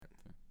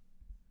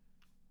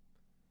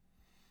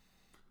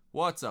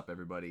What's up,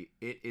 everybody?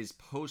 It is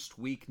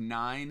post-week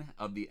 9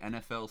 of the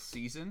NFL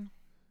season.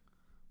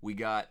 We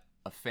got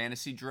a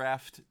fantasy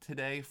draft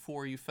today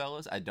for you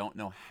fellas. I don't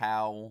know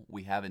how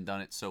we haven't done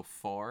it so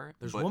far.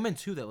 There's women,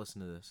 too, that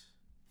listen to this.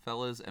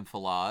 Fellas and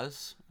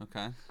fellas,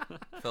 okay?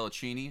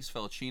 Fellachinas.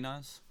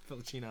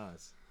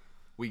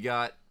 We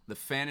got the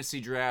fantasy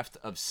draft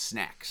of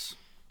snacks.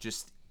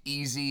 Just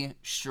easy,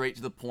 straight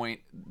to the point.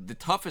 The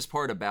toughest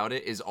part about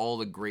it is all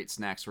the great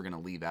snacks we're going to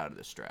leave out of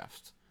this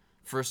draft.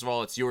 First of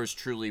all, it's yours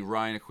truly,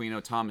 Ryan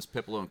Aquino, Thomas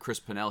Pipolo, and Chris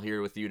Pinnell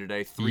here with you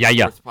today.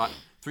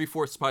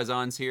 Three-fourths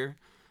Paisans here.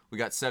 We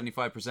got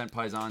 75%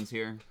 Paisans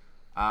here.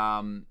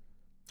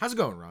 How's it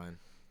going, Ryan?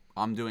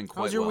 I'm doing quite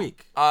well. How was your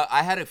week?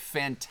 I had a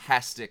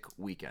fantastic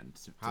weekend,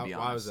 to be honest.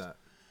 Why was that?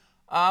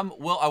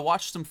 Well, I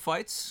watched some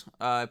fights.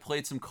 I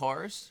played some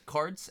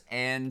cards,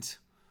 and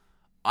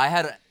I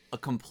had a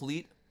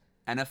complete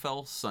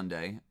NFL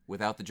Sunday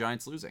without the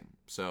Giants losing.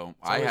 So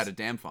I had a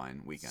damn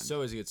fine weekend.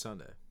 So is a good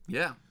Sunday.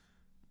 Yeah.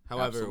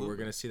 However, Absolutely. We're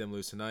going to see them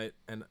lose tonight,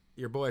 and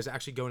your boy is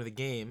actually going to the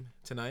game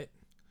tonight.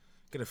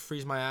 Going to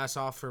freeze my ass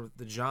off for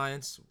the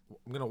Giants.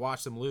 I'm going to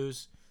watch them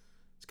lose.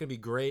 It's going to be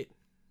great.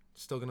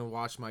 Still going to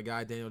watch my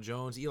guy Daniel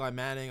Jones, Eli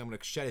Manning. I'm going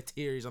to shed a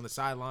tear. He's on the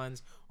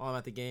sidelines while I'm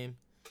at the game.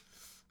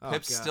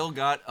 Pip's still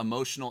got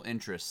emotional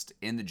interest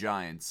in the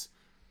Giants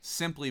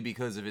simply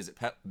because of his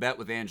bet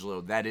with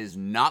Angelo. That is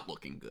not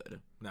looking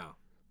good. No.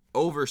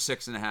 Over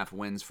 6.5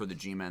 wins for the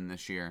G-Men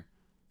this year.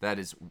 That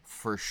is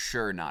for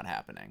sure not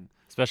happening.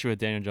 Especially with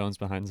Daniel Jones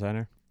behind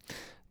center.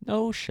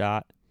 No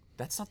shot.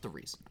 That's not the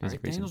reason.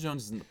 Right? Daniel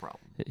Jones isn't the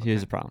problem. He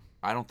is a problem.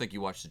 I don't think you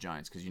watch the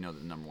Giants because you know that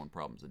the number one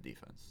problem is the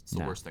defense. It's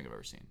the worst thing I've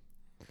ever seen.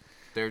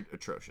 They're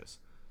atrocious.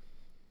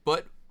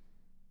 But,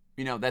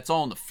 that's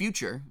all in the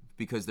future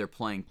because they're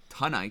playing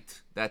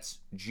tonight. That's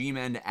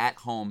G-Men at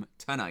home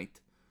tonight.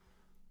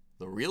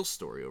 The real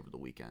story over the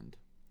weekend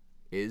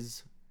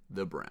is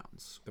the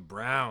Browns. The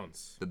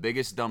Browns. The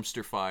biggest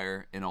dumpster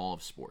fire in all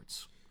of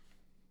sports.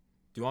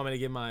 Do you want me to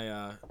give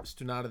my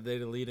Stunad of the day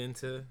to lead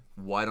into?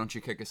 Why don't you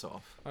kick us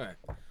off? All right.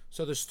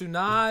 So the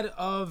Stunad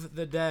of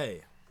the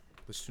day.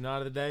 The Stunad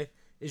of the day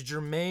is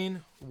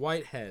Jermaine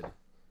Whitehead. I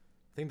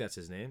think that's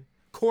his name.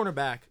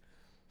 Cornerback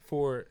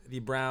for the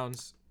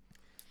Browns.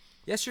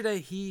 Yesterday,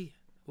 he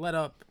let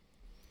up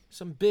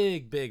some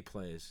big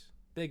plays.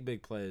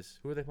 Big plays.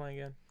 Who are they playing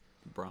again?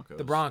 Broncos.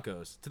 The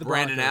Broncos. To the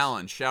Brandon Broncos.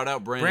 Allen. Shout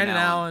out Brandon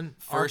Allen.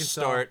 First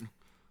Arkansas. start.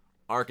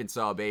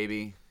 Arkansas,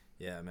 baby.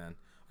 Yeah, man.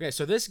 Okay,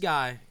 so this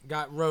guy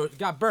got burned. He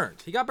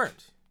got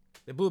burned.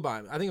 They blew by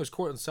him. I think it was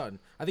Cortland Sutton.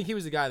 I think he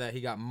was the guy that he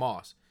got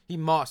mossed. He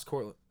mossed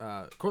Cortland.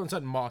 Cortland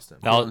Sutton mossed him.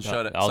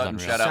 Shout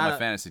out my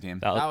fantasy team.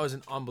 That was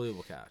an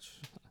unbelievable catch.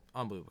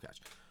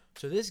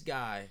 So this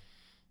guy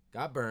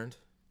got burned.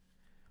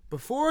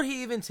 Before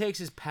he even takes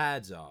his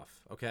pads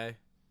off, okay?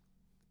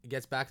 He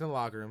gets back in the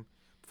locker room.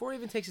 Before he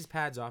even takes his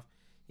pads off,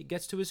 he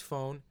gets to his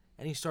phone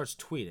and he starts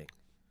tweeting,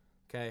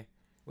 okay?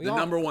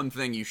 Number one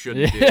thing you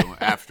shouldn't do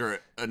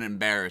after an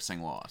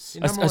embarrassing loss.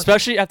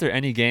 Especially after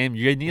any game,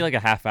 you need like a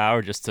half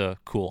hour just to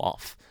cool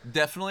off.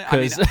 Definitely. I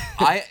mean,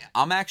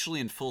 I'm actually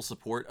in full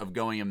support of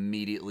going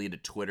immediately to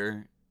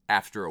Twitter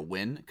after a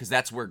win because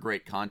that's where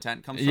great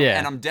content comes from. Yeah.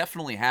 And I'm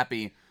definitely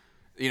happy,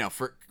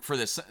 for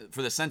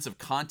the sense of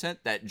content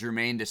that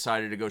Jermaine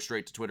decided to go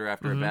straight to Twitter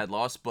after a bad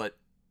loss, but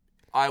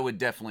I would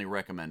definitely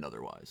recommend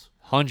otherwise.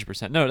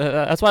 100%. No,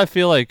 that's why I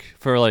feel like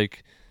for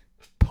like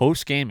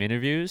post-game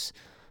interviews,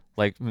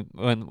 like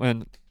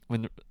when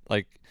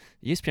like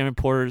ESPN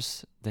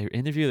reporters, they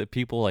interview the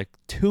people like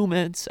 2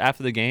 minutes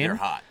after the game.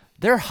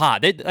 They're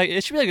hot.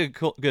 It should be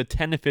like a good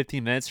 10 to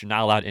 15 minutes. You're not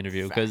allowed to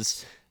interview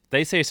because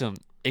they say some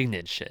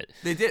ignorant shit.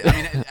 They did. I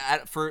mean,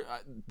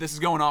 this is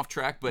going off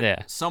track, but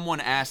yeah. Someone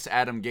asked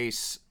Adam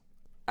Gase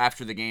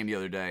after the game the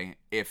other day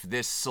if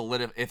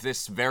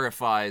this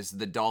verifies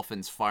the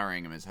Dolphins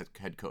firing him as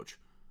head coach.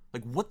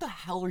 Like, what the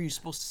hell are you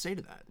supposed to say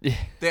to that? Yeah.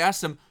 They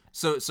asked him.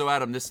 So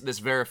Adam, does this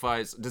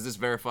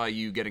verify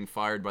you getting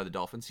fired by the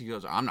Dolphins? He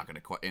goes, I'm not going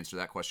to answer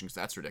that question because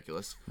that's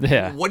ridiculous.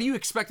 Yeah. What do you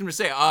expect him to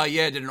say? I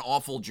did an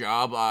awful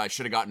job. I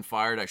should have gotten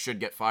fired. I should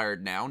get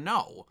fired now.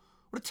 No.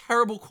 What a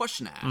terrible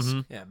question to ask.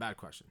 Mm-hmm. Yeah, bad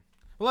question.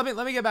 Well,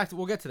 let me get back to.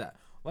 We'll get to that.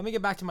 Let me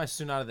get back to my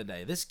Stunad of the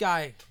day. This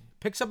guy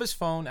picks up his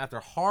phone after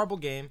a horrible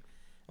game,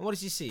 and what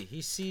does he see?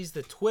 He sees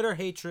the Twitter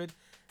hatred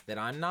that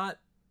I'm not.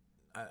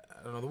 I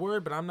don't know the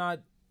word, but I'm not.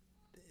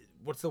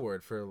 What's the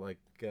word for like?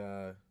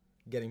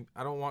 Getting,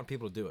 I don't want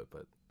people to do it,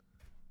 but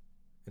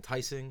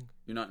enticing.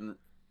 You're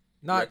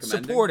not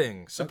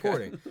supporting.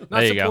 Okay.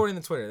 Not supporting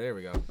the Twitter. There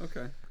we go.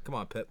 Okay. Come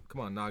on, Pip. Come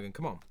on, Noggin.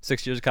 Come on.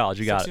 6 years of college.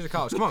 You got 6 years of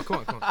college.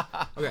 Come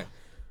on. Okay.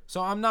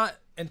 So I'm not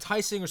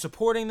enticing or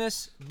supporting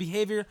this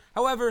behavior.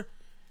 However,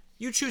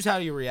 you choose how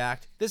you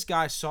react. This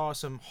guy saw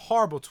some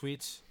horrible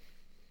tweets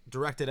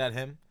directed at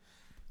him.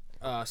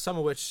 Some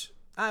of which,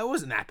 it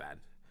wasn't that bad.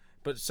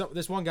 But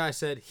this one guy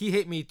said, he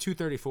hate me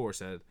 234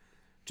 said.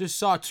 Just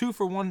saw 2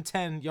 for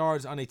 110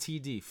 yards on a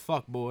TD.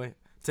 Fuck boy.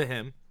 To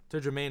him.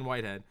 To Jermaine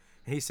Whitehead.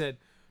 And he said,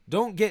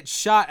 don't get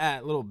shot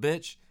at, little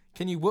bitch.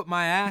 Can you whip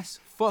my ass?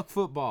 Fuck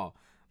football.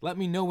 Let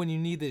me know when you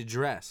need the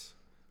address.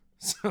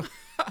 So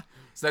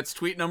So that's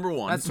tweet number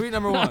 1. That's tweet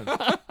number 1.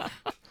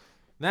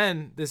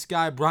 Then this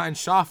guy Brian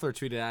Schaffler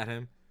tweeted at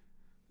him,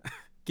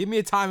 "Give me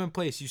a time and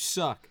place. You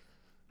suck."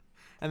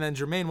 And then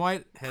Jermaine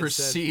Whitehead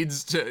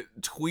proceeds to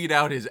tweet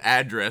out his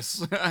address.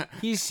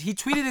 he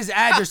tweeted his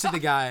address to the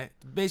guy,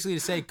 basically to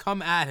say,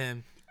 "Come at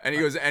him." And he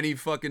goes, any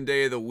fucking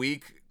day of the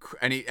week,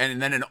 and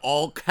then in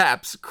all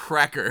caps,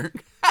 cracker.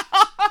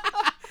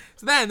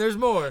 So then there's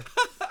more.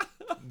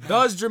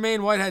 Does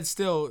Jermaine Whitehead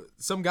still?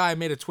 Some guy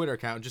made a Twitter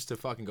account just to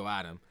fucking go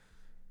at him,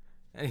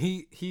 and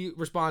he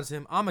responds to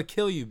him, "I'ma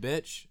kill you,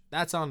 bitch.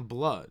 That's on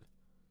blood."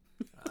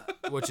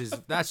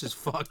 That's just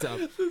fucked up.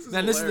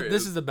 Then this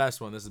is the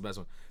best one. This is the best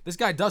one. This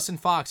guy Dustin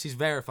Fox, he's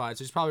verified,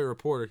 so he's probably a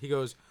reporter. He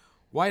goes,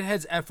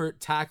 "Whitehead's effort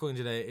tackling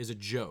today is a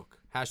joke.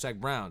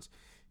 #Browns."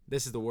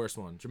 This is the worst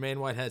one. Jermaine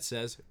Whitehead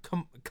says,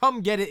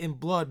 "Come get it in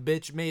blood,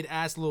 bitch made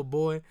ass little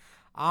boy.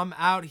 I'm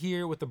out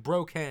here with a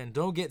broke hand.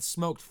 Don't get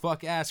smoked,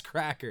 fuck ass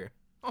cracker."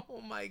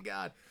 Oh my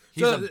God.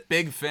 He's a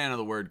big fan of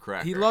the word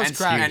cracker. He loves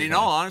cracker. And in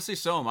all honesty,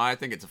 so am I. I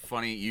think it's a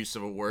funny use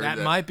of a word. That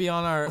might be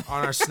on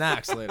our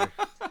snacks later.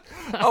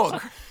 Oh,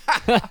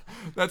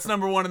 that's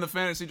number 1 in the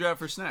fantasy draft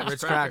for snacks.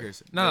 Ritz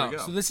crackers. No.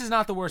 So this is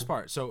not the worst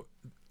part. So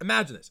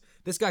imagine this.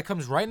 This guy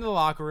comes right into the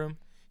locker room.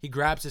 He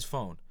grabs his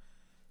phone.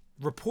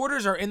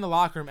 Reporters are in the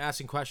locker room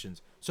asking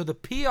questions. So the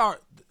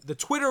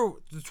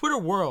Twitter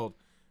world,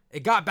 it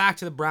got back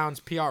to the Browns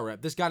PR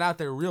rep. This got out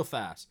there real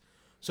fast.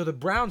 So the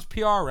Browns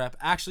PR rep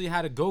actually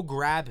had to go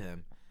grab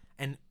him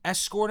and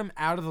escort him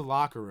out of the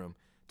locker room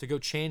to go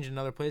change in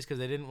another place because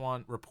they didn't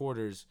want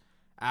reporters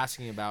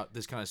asking about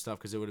this kind of stuff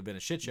because it would have been a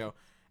shit show.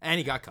 And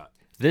he got cut.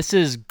 This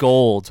is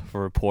gold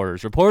for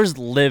reporters. Reporters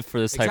live for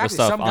this type of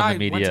stuff Some on guy the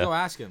media. went to go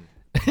ask him.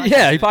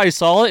 Yeah, he probably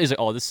saw it. He's like,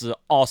 "Oh, this is an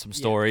awesome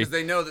story." Because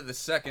they know that the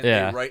second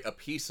they write a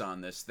piece on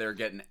this, they're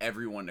getting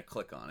everyone to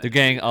click on it. They're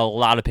getting a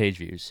lot of page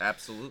views.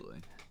 Absolutely.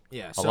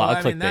 Yeah, a lot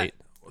of clickbait.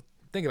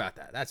 Think about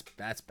that.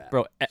 That's bad.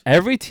 Bro,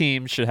 every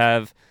team should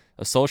have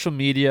a social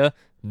media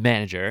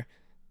manager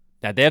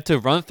that they have to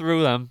run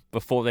through them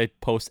before they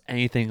post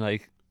anything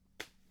like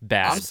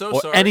bad. I'm so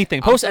or sorry.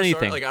 anything. Post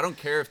anything. Sorry. Like, I don't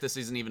care if this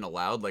isn't even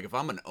allowed. Like, if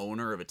I'm an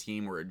owner of a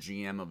team or a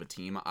GM of a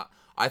team,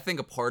 I think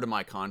a part of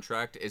my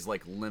contract is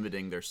like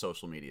limiting their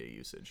social media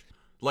usage.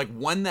 Like,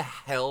 when the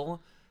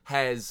hell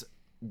has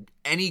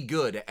any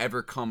good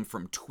ever come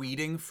from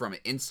tweeting, from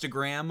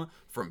Instagram,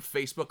 from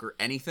Facebook, or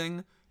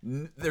anything?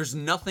 There's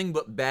nothing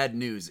but bad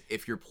news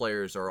if your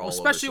players are all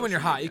especially over when you're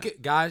social hot. media.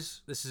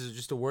 Guys, this is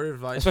just a word of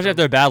advice. Especially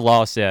after a bad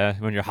loss, yeah.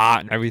 When you're hot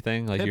and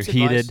everything, like Tips, you're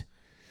heated.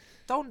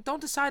 Advice.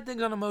 Don't decide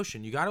things on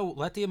emotion. You gotta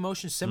let the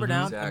emotions simmer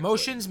down. Exactly.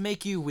 Emotions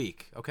make you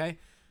weak. Okay,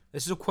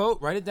 this is a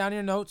quote. Write it down in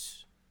your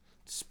notes.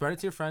 Spread it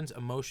to your friends.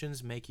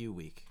 Emotions make you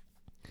weak.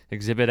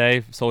 Exhibit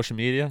A, social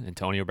media,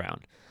 Antonio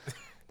Brown.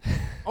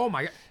 Oh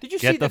my God! Did you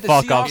Get see the that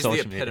fuck the off He's Seahawks? the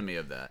social media. epitome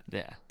of that.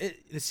 Yeah.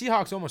 The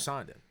Seahawks almost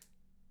signed him.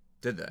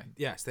 Did they?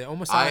 Yes, they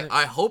almost signed him.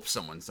 I hope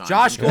someone signed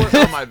Josh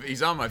him.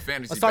 He's on my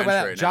fantasy Let's talk bench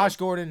about that. right Josh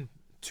now. Gordon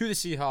to the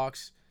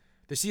Seahawks.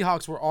 The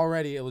Seahawks were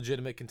already a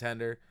legitimate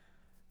contender.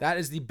 That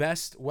is the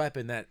best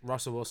weapon that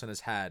Russell Wilson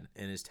has had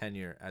in his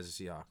tenure as a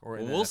Seahawk. Or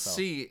in the We'll NFL.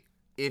 see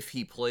if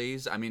he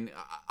plays. I mean,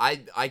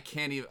 I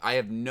can't even. I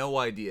have no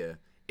idea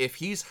if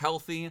he's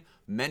healthy,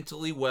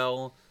 mentally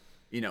well,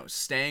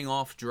 staying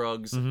off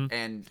drugs,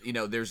 and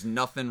there's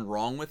nothing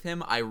wrong with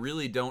him. I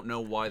really don't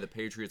know why the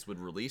Patriots would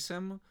release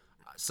him.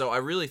 So I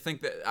really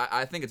think that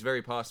I think it's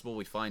very possible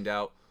we find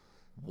out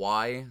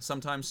why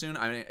sometime soon.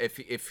 I mean, if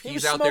He he's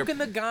was out there, smoking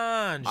the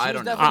ganj. I He was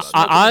don't know. definitely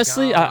smoking the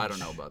Honestly, ganj. I don't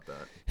know about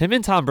that. Him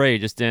and Tom Brady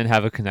just didn't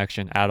have a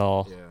connection at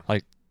all. Yeah.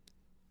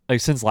 Like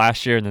since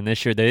last year and then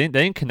this year, they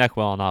didn't connect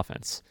well on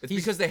offense. It's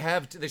because they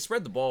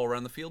spread the ball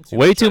around the field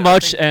Way too I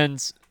much, think-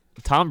 and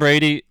Tom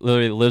Brady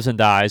literally lives and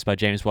dies by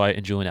James White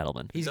and Julian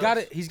Edelman. He's does. got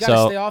to. He's got So-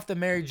 to stay off the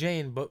Mary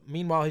Jane. But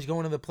meanwhile, he's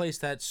going to the place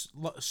that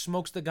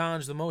smokes the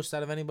ganj the most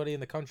out of anybody in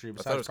the country. I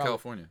Besides thought it was probably,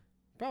 California.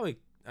 Probably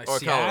Or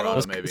Seattle.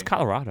 Colorado, maybe. It's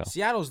Colorado.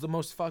 Seattle's the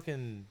most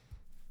fucking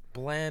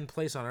bland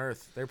place on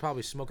earth. They're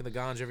probably smoking the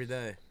ganj every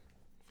day.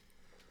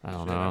 I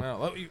don't I know.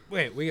 don't know.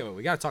 Wait,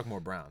 we got to talk more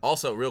Browns.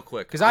 Also, real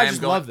quick, 'Cause I am just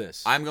going- love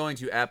this. I'm going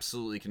to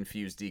absolutely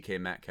confuse DK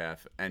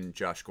Metcalf and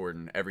Josh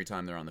Gordon every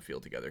time they're on the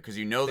field together because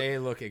They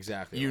look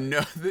exactly.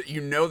 alike.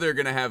 they're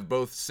gonna have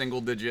both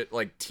single digit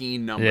like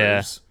teen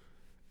numbers,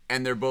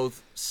 and they're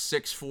both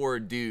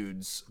 6'4"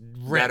 dudes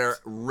that are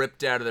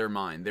ripped out of their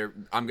mind.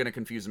 I'm gonna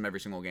confuse them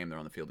every single game they're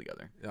on the field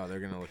together. Oh, they're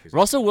gonna look. Exactly.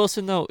 Russell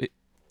Wilson though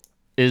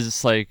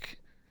is like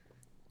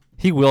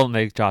he will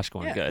make Josh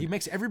Gordon Yeah, good. he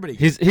makes everybody.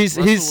 Good. He's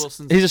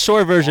Wilson's a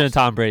short version of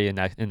awesome. Tom Brady in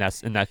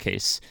that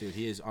case. Dude,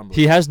 he is unbelievable.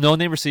 He has no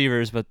name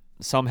receivers, but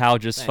somehow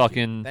just Thank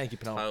fucking You. Thank you,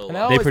 Kyle Penelope.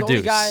 Love. They Penelope's the only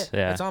produce, guy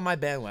yeah. that's on my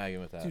bandwagon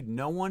with that. Dude,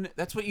 no one.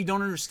 That's what you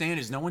don't understand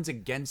is no one's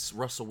against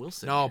Russell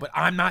Wilson. No, but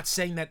I'm not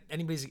saying that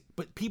anybody's.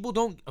 But people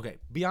don't. Okay,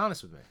 be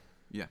honest with me.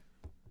 yeah,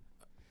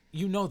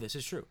 You know this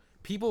is true.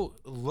 People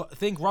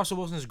think Russell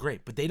Wilson is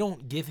great, but they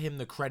don't give him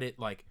the credit.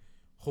 Like,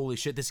 holy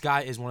shit, this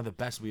guy is one of the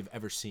best we've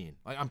ever seen.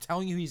 Like, I'm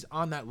telling you, he's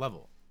on that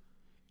level.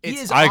 He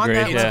is I on agree,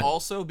 that yeah. It's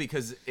also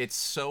because it's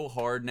so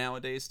hard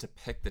nowadays to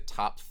pick the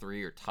top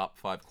 3 or top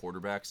 5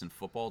 quarterbacks in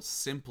football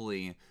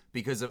simply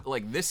because of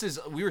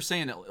we were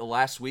saying it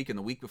last week and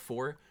the week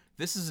before,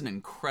 this is an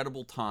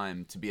incredible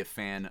time to be a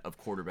fan of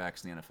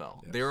quarterbacks in the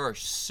NFL. Yes. There are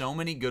so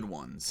many good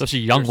ones. Especially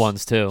young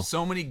ones too.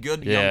 So many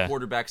good young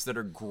quarterbacks that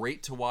are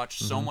great to watch,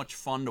 so much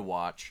fun to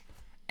watch.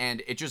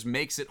 And it just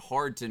makes it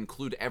hard to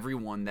include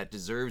everyone that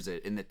deserves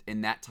it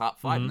in that top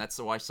 5, and that's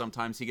why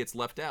sometimes he gets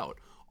left out.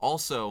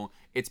 Also,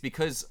 it's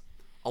because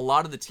a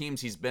lot of the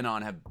teams he's been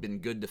on have been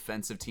good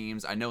defensive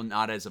teams. I know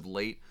not as of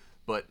late,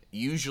 but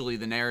usually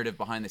the narrative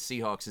behind the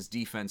Seahawks is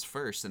defense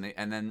first, and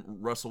then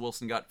Russell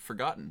Wilson got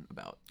forgotten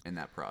about in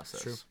that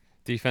process. True.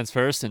 Defense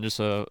first, and just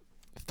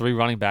 3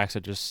 running backs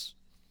that just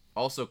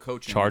also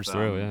coaching charge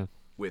through.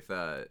 With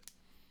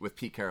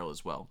Pete Carroll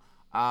as well.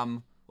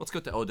 Let's go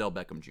to Odell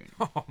Beckham Jr.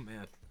 Oh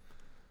man,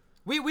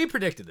 we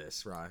predicted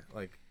this, right?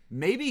 Like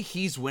maybe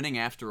he's winning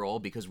after all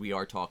because we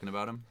are talking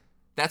about him.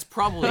 That's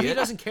probably it. He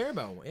doesn't care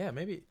about him. Yeah,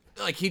 maybe.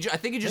 I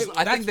think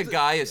the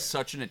guy is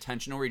such an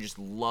attention whore. He just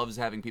loves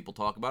having people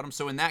talk about him.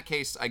 So in that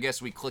case, I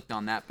guess we clicked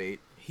on that bait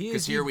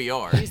because here we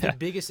are. He's the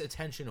biggest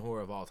attention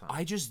whore of all time.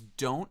 I just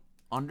don't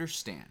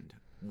understand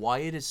why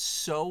it is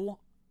so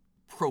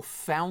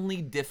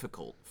profoundly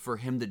difficult for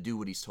him to do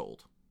what he's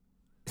told.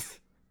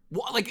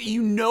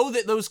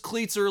 That those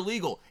cleats are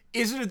illegal.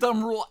 Is it a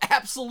dumb rule?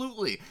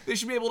 Absolutely. They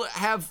should be able to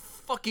have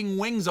fucking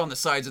wings on the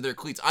sides of their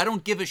cleats. I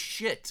don't give a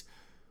shit.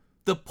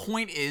 The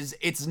point is,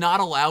 it's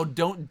not allowed.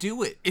 Don't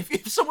do it.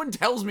 If someone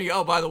tells me,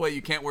 oh, by the way,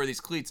 you can't wear these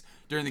cleats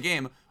during the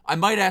game, I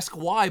might ask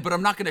why, but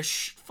I'm not going to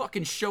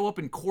fucking show up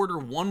in quarter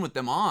 1 with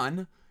them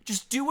on.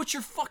 Just do what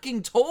you're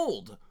fucking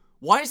told.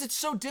 Why is it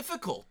so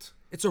difficult?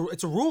 It's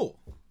a rule.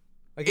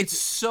 Like it's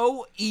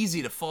so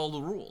easy to follow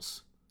the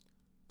rules.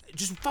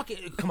 Just fucking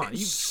come on.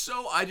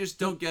 I just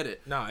don't get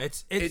it. No,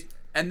 it's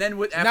and then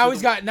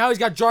he's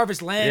got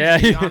Jarvis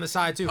Landry on the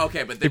side too.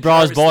 Okay, but he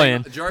brought his boy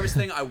in. The Jarvis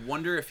thing, I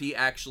wonder if he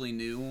actually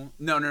knew.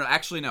 No.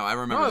 Actually, no. I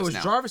remember. No, it was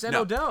now. Jarvis and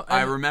Odell.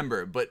 I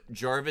remember, but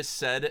Jarvis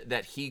said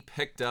that he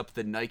picked up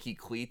the Nike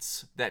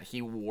cleats that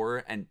he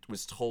wore and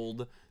was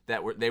told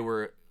that they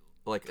were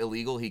like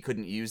illegal. He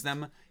couldn't use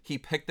them. He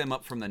picked them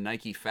up from the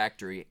Nike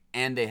factory,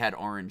 and they had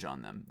orange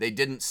on them. They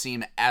didn't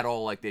seem at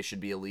all like they should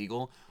be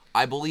illegal.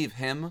 I believe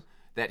him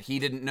that he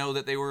didn't know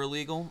that they were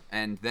illegal,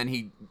 and then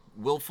he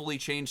willfully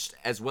changed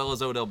as well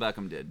as Odell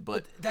Beckham did.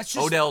 But that's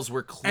just, Odell's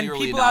were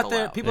clearly not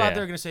allowed. People out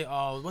there are going to say,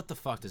 oh, what the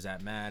fuck does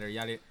that matter?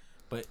 Yada.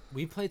 But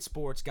we played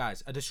sports,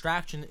 guys. A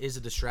distraction is a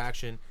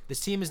distraction.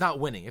 This team is not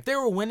winning. If they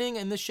were winning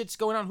and this shit's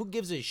going on, who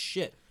gives a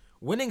shit?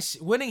 Winning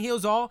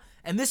heals all,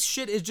 and this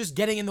shit is just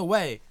getting in the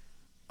way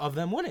of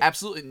them winning.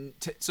 Absolutely.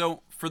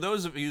 So for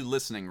those of you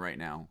listening right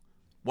now,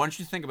 why don't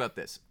you think about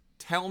this?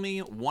 Tell me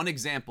one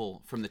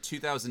example from the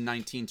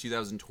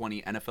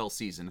 2019-2020 NFL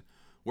season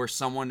where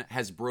someone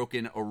has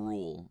broken a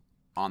rule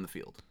on the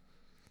field.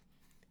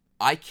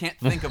 I can't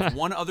think of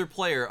one other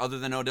player other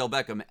than Odell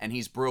Beckham, and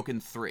he's broken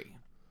 3.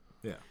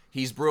 Yeah.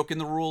 He's broken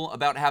the rule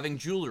about having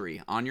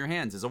jewelry on your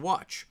hands as a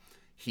watch.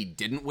 He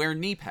didn't wear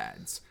knee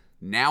pads.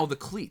 Now the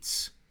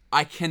cleats.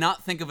 I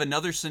cannot think of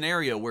another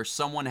scenario where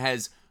someone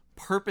has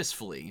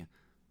purposefully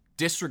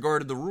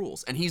disregarded the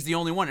rules, and he's the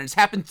only one, and it's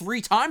happened 3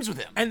 times with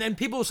him. And then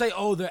people say,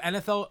 oh, the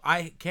NFL,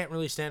 I can't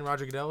really stand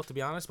Roger Goodell, to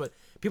be honest, but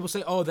people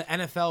say, oh, the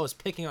NFL is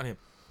picking on him.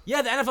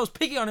 Yeah, the NFL is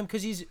picking on him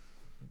because he's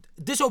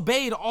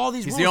disobeyed all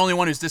these rules. He's the only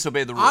one who's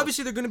disobeyed the rules.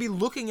 Obviously, they're going to be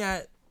looking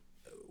at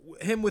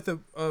him with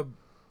a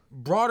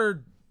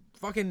broader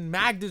fucking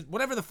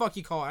whatever the fuck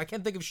you call it. I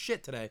can't think of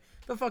shit today.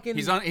 The fucking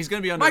he's going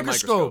to be under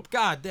microscope.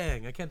 God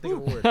dang, I can't think of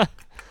a word.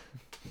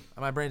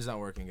 My brain's not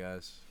working,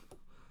 guys.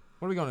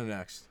 What are we going to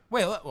next?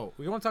 Wait,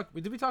 we want to talk.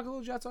 Did we talk a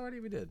little Jets already?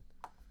 We did.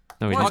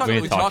 No, we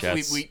didn't talk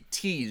Jets. We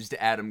teased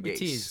Adam Gase. We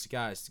teased,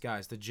 guys,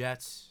 the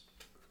Jets.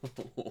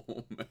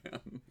 Oh,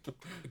 man.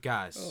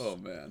 Guys. Oh,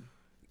 man.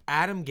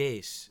 Adam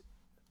Gase.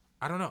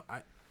 I don't know.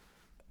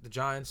 The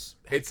Giants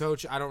head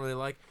coach, I don't really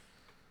like.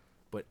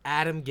 But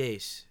Adam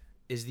Gase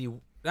is the...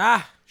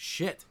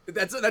 shit.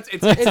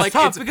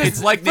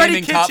 It's like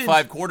naming top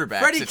 5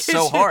 quarterbacks. It's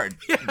so hard.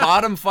 Yeah.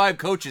 Bottom 5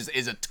 coaches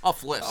is a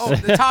tough list. Oh,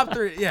 the top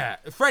 3, yeah.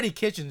 Freddie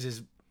Kitchens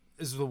is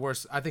the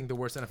worst. I think the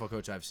worst NFL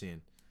coach I've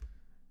seen.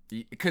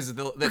 Because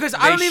they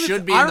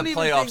should be in the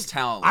playoffs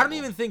talent level. I don't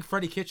even think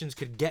Freddie Kitchens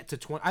could get to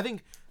 20. I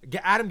think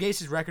Adam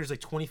Gase's record is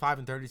like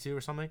 25-32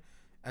 or something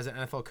as an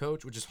NFL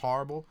coach, which is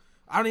horrible.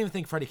 I don't even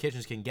think Freddie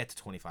Kitchens can get to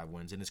 25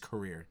 wins in his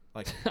career.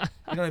 Like,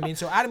 you know what I mean?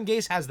 So Adam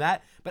Gase has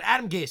that. But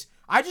Adam Gase,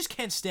 I just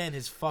can't stand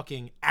his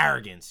fucking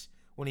arrogance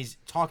when he's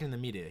talking to the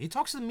media. He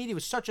talks to the media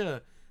with such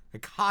a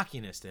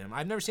cockiness to him.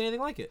 I've never seen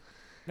anything like it.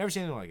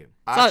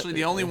 Actually,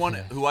 the only one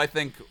who I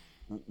think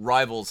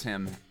rivals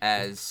him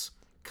as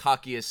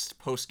cockiest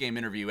post-game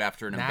interview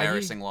after an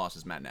embarrassing loss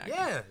is Matt Nagy.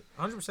 Yeah,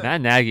 100%. Matt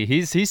Nagy,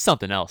 he's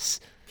something else.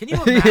 Can you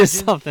imagine? He is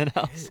something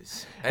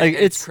else. Like,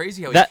 it's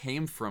crazy how he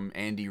came from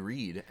Andy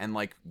Reid and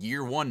like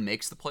year 1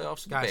 makes the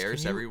playoffs with the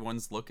Bears.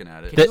 Everyone's looking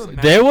at it.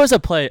 There was a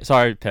play.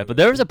 Sorry, Pep, but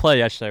there was a play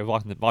yesterday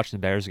watching the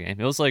Bears game.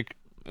 It was like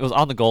it was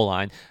on the goal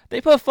line. They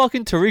put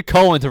fucking Tariq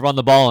Cohen to run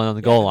the ball in on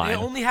the goal line. They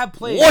only have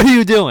plays. What are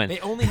you doing? They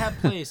only have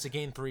plays to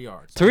gain 3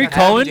 yards. Tariq That's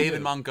Cohen? what they David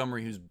do.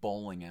 Montgomery, who's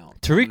bowling out.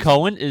 Tariq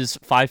Cohen is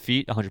 5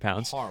 feet, 100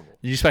 pounds. Horrible.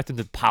 You expect him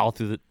to pile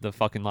through the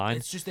fucking line?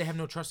 It's just they have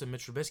no trust in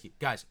Mitch Trubisky.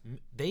 Guys,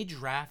 they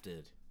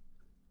drafted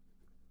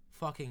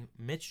fucking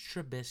Mitch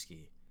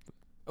Trubisky.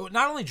 Oh,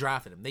 not only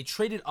drafted him, they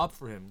traded up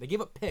for him. They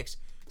gave up picks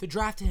to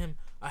draft him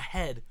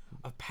ahead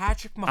of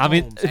Patrick Mahomes I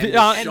mean, and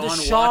Deshaun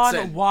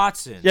Deshaun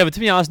Watson. Yeah, but to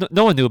be honest,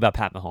 no one knew about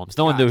Pat Mahomes.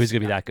 No one knew he was Guys,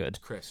 going to be that good.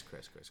 Chris.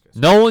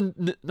 No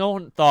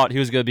one thought he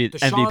was going to be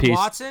Deshaun MVP.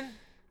 Watson?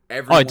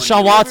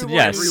 Deshaun knew- Watson,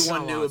 yes.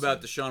 Everyone knew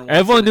about Deshaun Watson.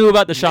 Everyone knew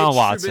about Deshaun Mitch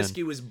Watson.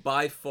 Trubisky was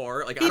by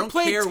far I He don't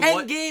played care 10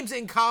 what games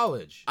in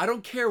college. I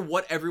don't care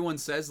what everyone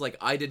says. Like,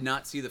 I did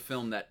not see the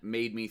film that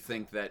made me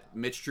think that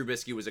Mitch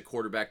Trubisky was a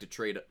quarterback to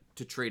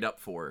trade up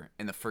for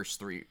in the first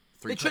three.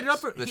 They traded up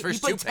for the he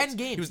first played 2 10 picks.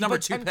 games. He was He number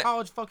played 2 10 pick.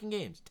 college fucking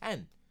games.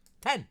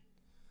 10.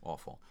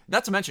 Awful.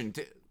 Not to mention,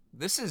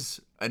 this is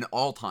an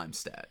all-time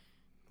stat.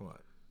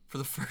 What? For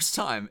the first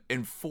time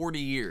in 40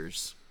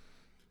 years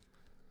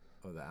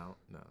Without?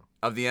 No.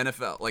 of the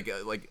NFL, like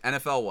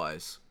NFL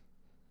wise,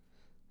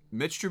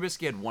 Mitch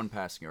Trubisky had 1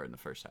 passing yard in the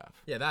first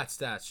half. Yeah, that's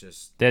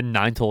just... They had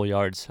 9 total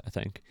yards, I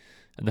think,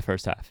 in the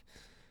first half.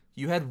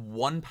 You had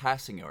 1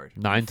 passing yard.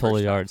 in the 9 total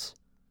first half. yards.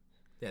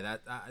 Yeah,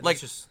 that's Like,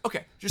 just...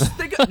 okay, just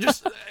think,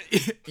 just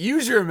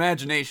use your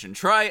imagination.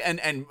 Try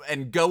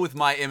and go with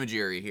my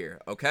imagery here,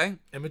 okay?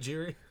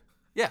 Imagery?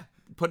 Yeah,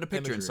 put a picture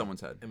in Imagery.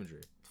 someone's head.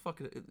 Imagery.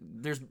 Fuck it.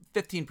 There's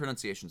 15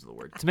 pronunciations of the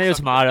word.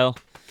 Tomato.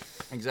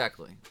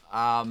 Exactly.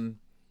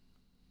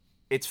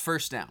 It's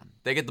first down.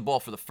 They get the ball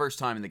for the first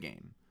time in the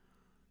game.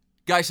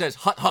 Guy says,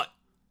 hut.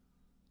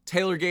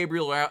 Taylor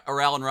Gabriel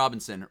or Allen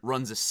Robinson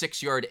runs a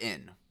 6-yard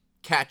in.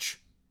 Catch.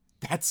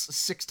 That's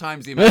 6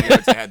 times the amount of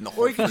yards they had in the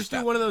whole Or you can first just do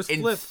half. one of those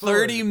in flip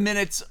 30 forward.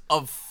 minutes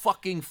of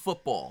fucking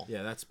football.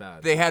 Yeah, that's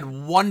bad. They had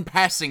 1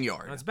 passing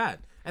yard. That's bad.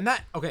 And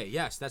that, okay,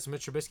 yes, that's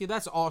Mitch Trubisky.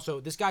 That's also,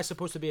 this guy's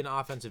supposed to be an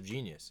offensive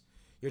genius.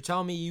 You're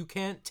telling me you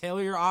can't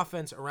tailor your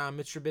offense around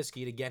Mitch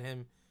Trubisky to get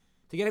him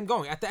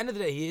going. At the end of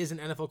the day, he is an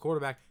NFL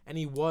quarterback, and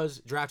he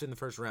was drafted in the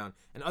first round.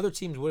 And other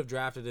teams would have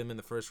drafted him in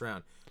the first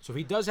round. So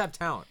he does have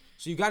talent.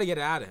 So you got to get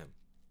it out of him.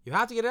 You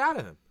have to get it out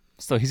of him.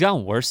 So he's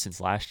gotten worse since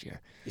last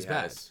year. He's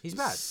bad. He's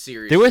bad.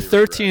 Seriously They were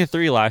regressed.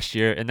 13-3 last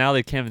year, and now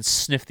they can't even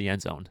sniff the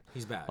end zone.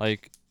 He's bad.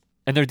 Like,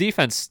 and their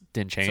defense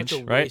didn't change, such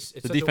a right? waste.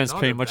 It's The such a- defense no,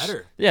 pretty they're much.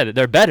 better. Yeah,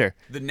 they're better.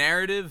 The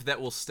narrative that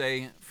will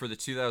stay for the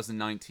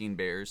 2019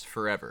 Bears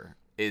forever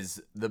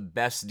is the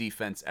best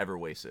defense ever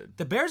wasted.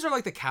 The Bears are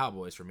like the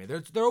Cowboys for me.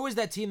 They're always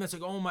that team that's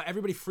like, oh my,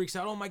 everybody freaks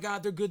out. Oh my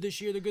God, they're good this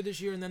year.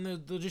 And then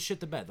they'll just shit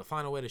the bed. They'll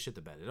find a way to shit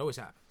the bed. It always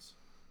happens.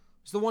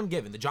 It's the one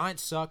given. The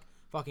Giants suck.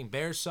 Fucking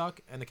Bears suck,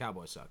 and the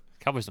Cowboys suck.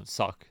 Cowboys don't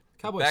suck.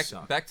 Cowboys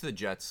suck. Back to the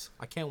Jets.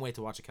 I can't wait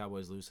to watch the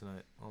Cowboys lose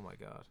tonight. Oh my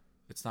God.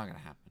 It's not going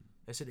to happen.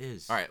 Yes, it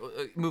is. All right,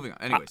 moving on.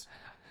 Anyways,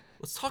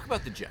 let's talk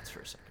about the Jets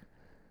for a second.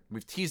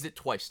 We've teased it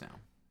twice now.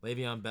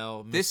 Le'Veon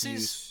Bell. This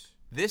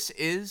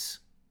is,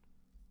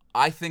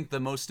 I think,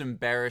 the most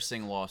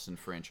embarrassing loss in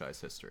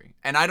franchise history.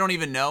 And I don't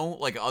even know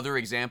like other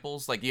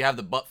examples. Like you have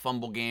the butt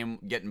fumble game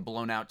getting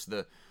blown out to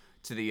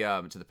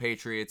the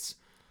Patriots.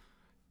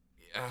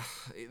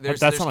 There's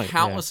That's not like-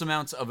 countless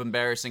amounts of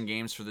embarrassing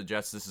games for the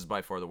Jets. This is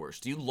by far the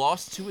worst. You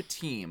lost to a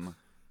team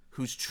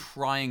who's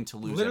trying to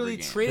lose literally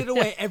every game. traded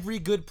away every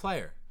good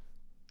player.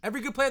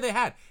 Every good player they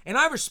had. And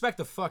I respect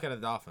the fuck out of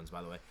the Dolphins,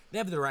 by the way. They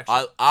have the direction.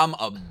 I'm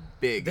a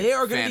big They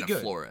are gonna fan be good.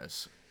 of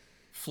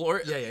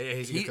Flores. Yeah,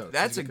 he's a good coach.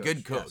 That's He's a a good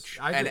good coach. coach.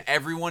 Yes, I and agree.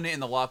 everyone in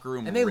the locker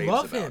room and they raves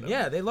love about him.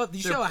 Yeah, they love. Did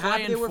you see how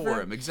happy they were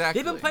for him.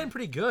 Exactly. They've been playing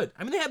pretty good.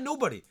 I mean, they have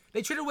nobody.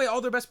 They traded away all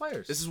their best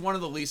players. This is one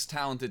of the least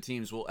talented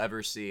teams we'll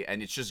ever see,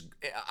 and it's just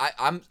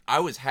I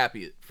was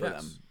happy for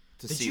Yes. them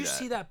to Did see you that.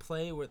 see that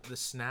play with the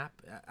snap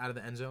out of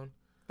the end zone?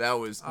 That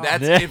was Oh.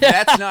 that's if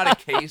that's not a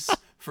case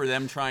for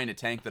them trying to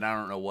tank, then I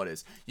don't know what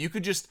is. You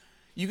could just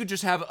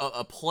have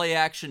a play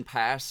action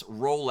pass,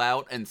 roll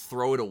out, and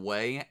throw it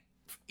away.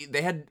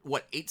 They had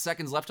 8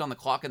 seconds left on the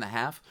clock in the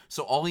half,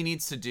 so all he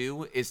needs to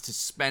do is to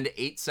spend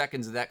 8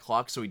 seconds of that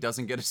clock so he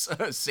doesn't get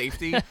a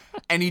safety,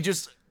 and he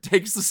just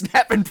takes the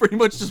snap and pretty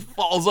much just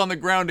falls on the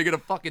ground to get a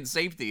fucking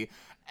safety.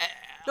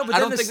 No, but I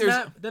then don't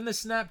think then the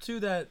snap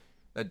too that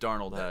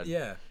Darnold had.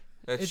 yeah,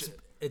 That's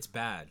it's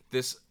bad.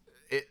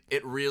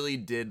 It really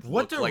did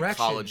What look like direction-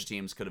 college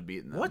teams could have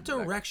beaten them. What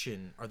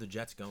direction are the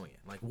Jets going in?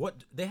 Like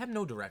what? They have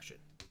no direction.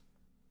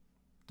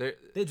 They're-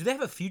 Do they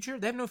have a future?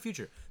 They have no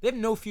future. They have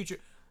no future.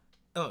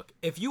 Look,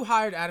 if you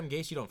hired Adam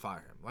Gase, you don't fire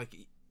him. Like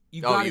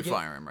you Oh, gotta you get,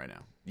 fire him right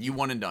now. You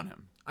one and done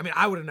him. I mean,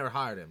 I would have never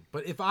hired him.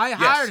 But if I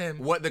hired Yes. him,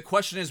 What the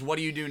question is, what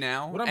do you do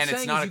now? What I'm and it's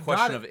saying not is a you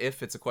question gotta- of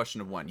if, it's a question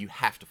of when. You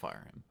have to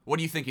fire him. What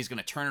do you think he's going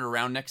to turn it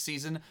around next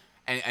season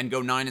and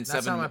go 9-7?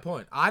 that's not my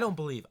point. I don't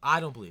believe.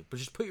 But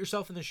just put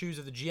yourself in the shoes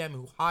of the GM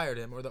who hired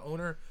him or the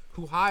owner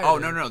who hired Oh,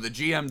 him. no. The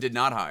GM did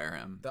not hire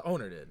him. The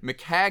owner did.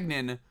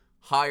 McCagnon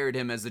hired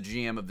him as the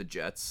GM of the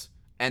Jets,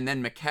 and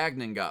then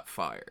McCagnon got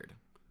fired.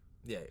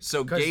 Yeah.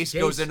 So 'cause Gase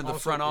goes into the also-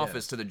 front yeah.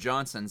 office to the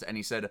Johnsons, and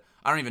he said,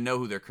 I don't even know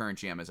who their current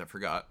GM is. I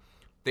forgot.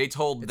 They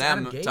told It's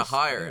Adam them Gase? to I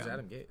hire think it was him.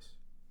 Adam Gase.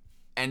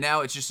 And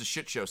now it's just a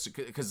shit show.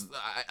 Because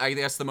I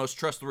guess the most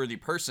trustworthy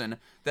person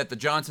that the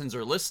Johnsons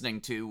are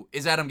listening to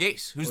is Adam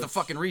Gase, who's the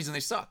fucking reason they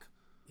suck.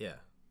 Yeah,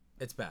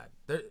 it's bad.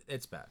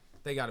 It's bad.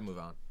 They got to move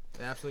on.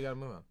 They absolutely got to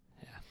move on.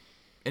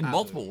 In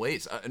multiple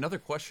ways. Another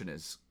question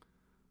is,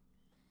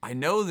 I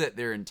know that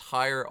their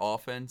entire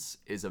offense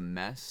is a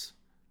mess,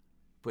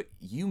 but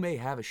you may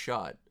have a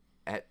shot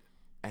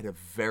at a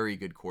very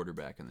good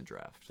quarterback in the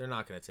draft. They're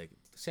not going to take it.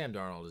 Sam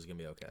Darnold is going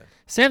to be okay.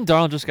 Sam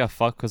Darnold just got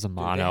fucked because of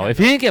mono. have If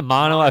he didn't get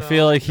mono, I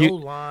feel like no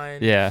line.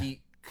 Yeah.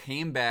 He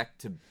came back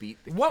to beat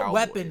the What Cowboys.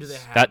 weapon do they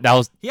have? That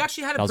was He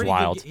actually had a that was pretty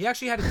wild. good. He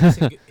actually had a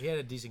decent. He had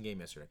a decent game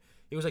yesterday.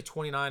 He was like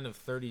 29 of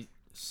 30.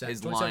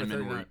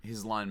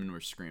 His linemen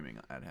were screaming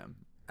at him.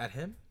 At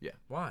him? Yeah.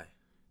 Why?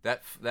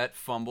 That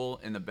fumble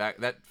in the back,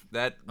 that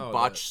Oh,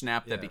 botch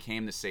snap that yeah.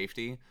 became the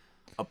safety.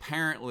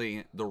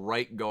 Apparently, the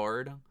right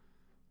guard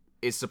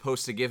is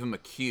supposed to give him a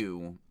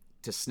cue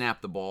to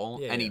snap the ball,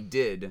 Yeah, and yeah. he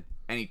did.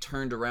 And he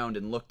turned around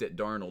and looked at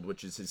Darnold,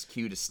 which is his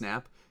cue to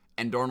snap.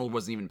 And Darnold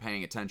wasn't even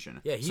paying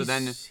attention. Yeah, so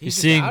then he's He's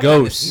just seeing out of it.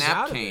 ghosts. He's snap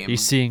out of it. came.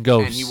 He's seeing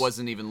ghosts. and he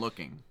wasn't even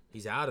looking.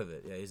 He's out of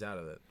it. Yeah, he's out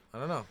of it. I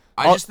don't know.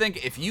 I just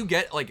think if you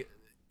get like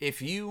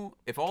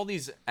if all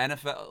these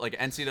NFL like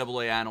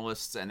NCAA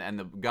analysts and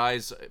the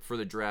guys for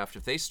the draft,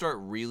 if they start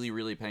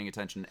really paying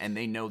attention and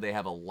they know they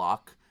have a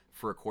lock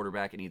for a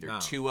quarterback in either No.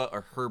 Tua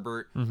or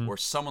Herbert or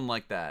someone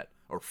like that,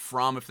 or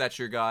Fromm if that's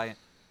your guy,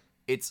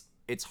 it's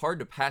hard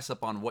to pass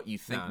up on what you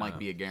think might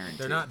be a guarantee.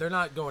 They're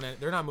not going.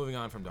 They're not moving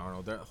on from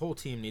Darnold. Their whole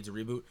team needs a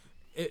reboot.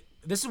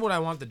 This is what I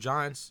want the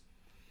Giants.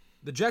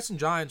 The Jets and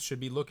Giants should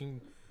be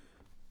looking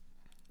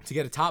to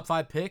get a top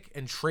 5 pick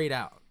and trade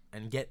out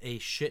and get a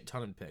shit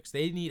ton of picks.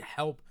 They need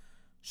help,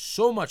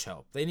 so much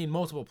help. They need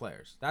multiple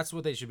players. That's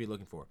what they should be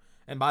looking for.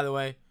 And by the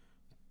way,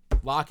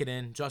 lock it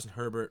in. Justin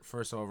Herbert,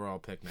 first overall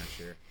pick next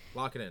year.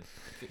 Lock it in.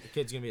 The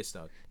kid's gonna be a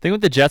stud. thing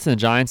with the Jets and the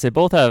Giants, they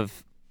both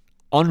have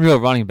unreal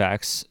running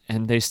backs,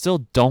 and they still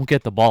don't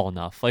get the ball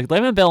enough. Like,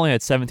 Le'Veon Bell only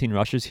had 17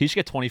 rushes. He should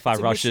get 25 It's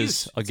a rushes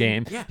misuse. a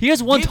game. Yeah. He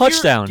has one Give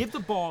touchdown. Give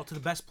the ball to the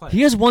best player.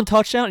 He has one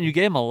touchdown, and you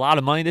gave him a lot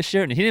of money this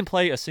year, and he didn't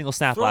play a single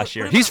snap last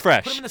year. He's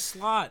fresh. Put him in a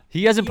slot.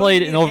 He hasn't You don't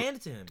played even in over. hand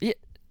it to him. Yeah,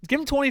 give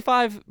him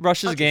 25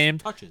 rushes a Touches, game.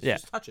 touches, Yeah,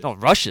 just touches. no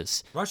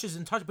rushes. Rushes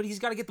and touch, but he's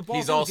got to get the ball.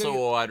 He's too. also gotta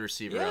a wide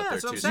receiver Yeah, out there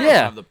that's what too. I'm So saying. I don't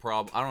Yeah. have the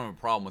problem. I don't have a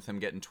problem with him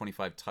getting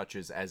 25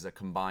 touches as a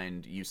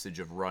combined usage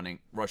of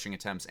rushing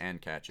attempts and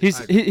catches.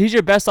 He's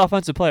your best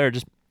offensive player.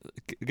 Just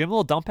give him a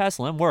little dump pass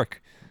and let him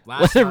work.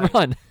 Last Let him night,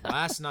 run.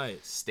 Last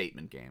night,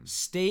 Statement game.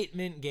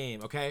 statement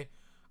game. Okay,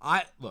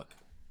 I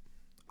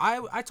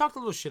talked a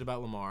little shit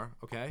about Lamar.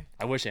 Okay,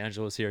 I wish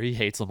Angelo was here. He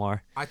hates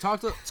Lamar. I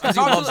talked to. He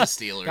loves the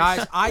Steelers.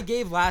 Guys, I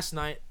gave last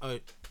night a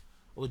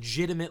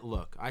legitimate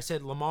look. I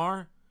said,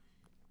 Lamar,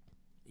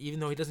 even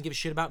though he doesn't give a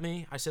shit about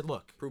me, I said,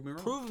 look,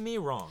 Prove me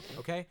wrong.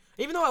 okay?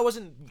 Even though I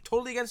wasn't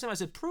totally against him, I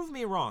said, prove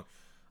me wrong.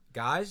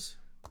 Guys,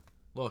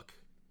 look,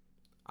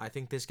 I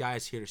think this guy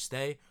is here to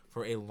stay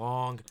for a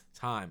long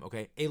time,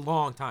 okay? A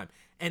long time.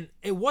 And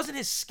it wasn't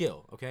his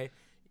skill, okay?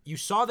 You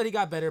saw that he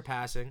got better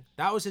passing.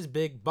 That was his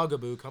big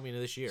bugaboo coming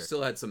into this year.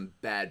 Still had some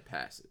bad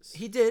passes.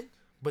 He did,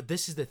 but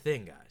this is the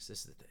thing, guys. This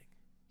is the thing.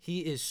 He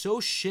is so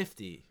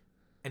shifty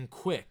and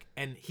quick,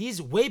 and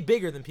he's way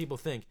bigger than people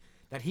think,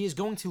 that he is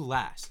going to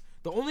last.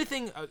 The only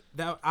thing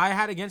that I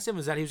had against him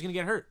was that he was going to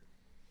get hurt.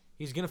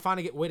 He's going to find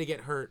a way to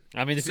get hurt.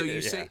 I mean, So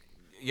you say,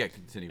 yeah,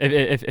 continue.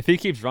 if he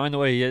keeps running the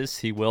way he is,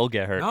 he will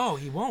get hurt. No,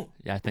 he won't.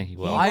 Yeah, I think he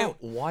will.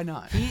 Why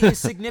not? He is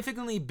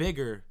significantly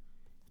bigger.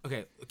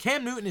 Okay,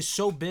 Cam Newton is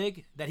so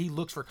big that he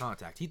looks for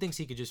contact. He thinks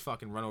he could just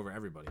fucking run over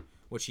everybody,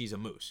 which he's a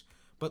moose.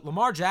 But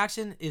Lamar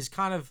Jackson is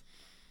kind of...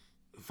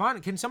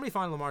 Can somebody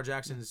find Lamar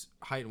Jackson's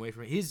height and weight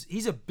for me?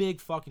 He's a big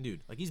fucking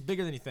dude. Like, he's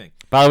bigger than you think.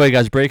 By the way,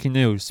 guys, breaking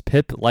news: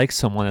 Pip likes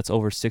someone that's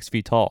over 6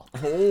 feet tall.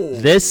 Oh.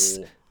 This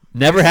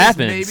never This is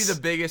happens. maybe the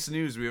biggest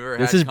news we've ever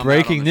had. This is come out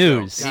breaking on the show.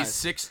 news. He's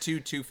 6'2",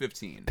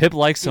 215. Pip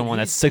likes Dude, someone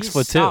that's he's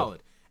 6'2".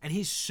 solid. And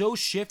he's so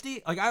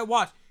shifty. Like, I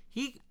watch.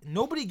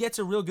 Nobody gets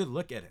a real good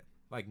look at him.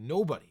 Like,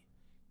 nobody.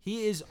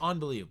 He is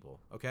unbelievable,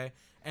 okay?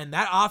 And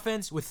that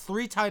offense with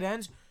 3 tight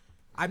ends,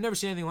 I've never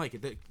seen anything like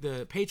it.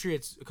 The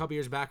Patriots, a couple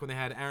years back when they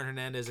had Aaron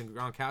Hernandez and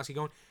Gronkowski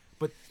going,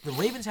 but the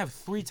Ravens have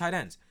 3 tight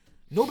ends.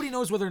 Nobody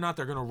knows whether or not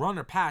they're going to run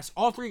or pass.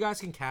 All 3 guys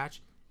can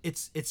catch.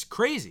 It's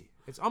crazy.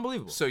 It's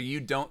unbelievable. So you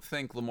don't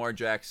think Lamar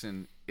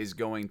Jackson is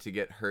going to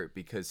get hurt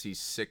because he's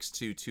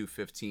 6'2",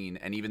 215,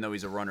 and even though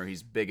he's a runner,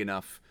 he's big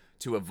enough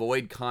to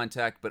avoid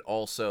contact but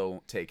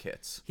also take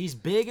hits? He's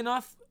big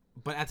enough,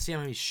 but at the same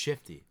time, he's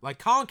shifty. Like,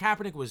 Colin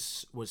Kaepernick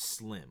was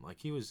slim.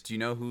 Like, he was... Do you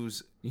know who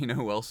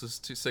else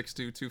is 6'2",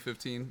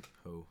 215?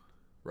 Who?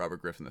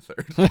 Robert Griffin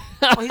III.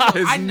 Oh,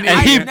 His I knee-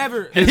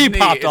 never... And he His knee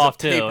popped is a off,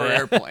 too, paper yeah.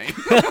 airplane.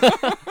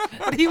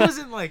 But he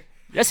wasn't, like...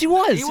 Yes, he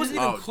was. He wasn't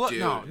even close. dude,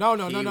 No. He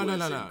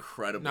was No.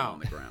 incredible No. on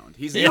the ground.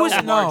 He's He no was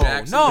Lamar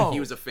Jackson, no. but he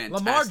was a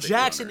fantastic Lamar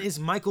Jackson runner. is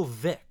Michael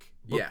Vick,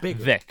 but Yeah.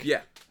 bigger. Vic.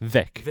 Yeah.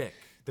 Vic. Vic.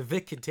 The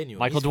Vic continuum.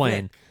 Michael He's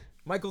Dwayne. Vic.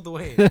 Michael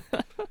Dwayne.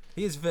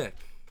 He is Vic.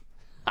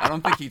 I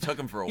don't think he took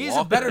him for a He's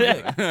walk. a better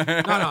Vic.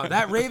 No.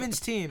 That Ravens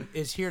team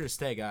is here to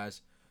stay,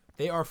 guys.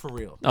 They are for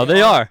real. Oh,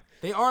 they are.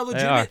 They are a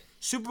legitimate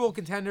Super Bowl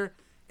contender,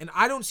 and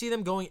I don't see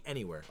them going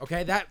anywhere.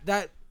 Okay,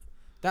 that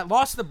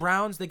loss to the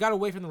Browns, they got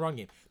away from the run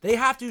game. They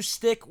have to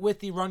stick with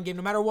the run game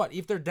no matter what.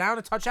 If they're down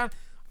a touchdown,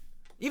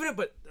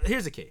 but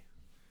here's the key.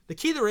 The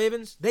key to the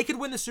Ravens, they could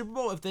win the Super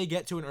Bowl if they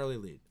get to an early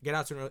lead. Get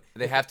out to an early.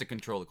 They have to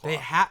control the clock. They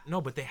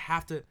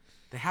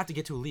have to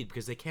get to a lead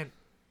because they can't.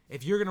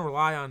 If you're gonna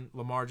rely on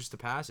Lamar just to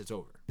pass, it's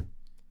over.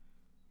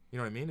 You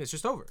know what I mean? It's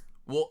just over.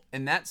 Well,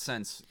 in that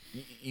sense,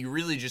 you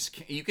really just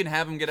can't, you can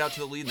have them get out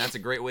to the lead, and that's a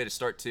great way to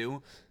start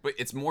too. But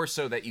it's more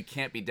so that you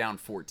can't be down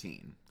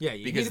 14. Yeah,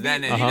 you because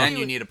need to then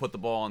you need to put the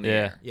ball in the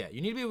air. Yeah,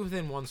 you need to be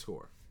within one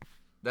score.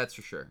 That's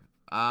for sure.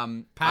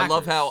 I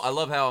love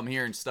how I'm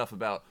hearing stuff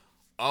about.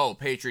 Oh,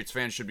 Patriots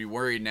fans should be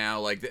worried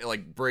now.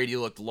 Like Brady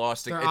looked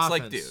lost. It's offense,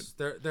 like,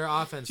 dude, their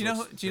offense. Do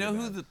you know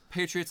who the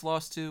Patriots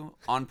lost to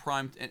on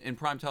in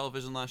prime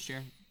television last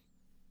year?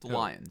 The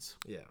Lions.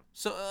 Yeah.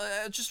 So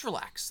just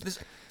relax.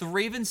 The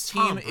Ravens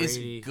team is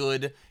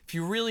good. If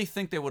you really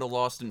think they would have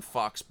lost in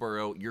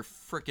Foxborough, you're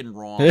freaking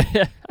wrong.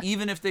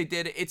 Even if they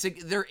did,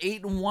 they're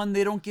 8-1.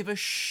 They don't give a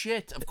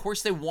shit. Of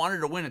course they wanted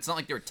to win. It's not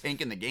like they were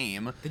tanking the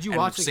game. Did you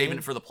watch the saving game?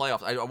 it for the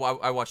playoffs?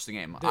 I watched the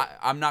game.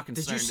 I'm not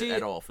concerned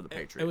at all for the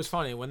Patriots. It was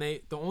funny when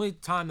the only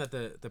time that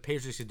the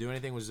Patriots could do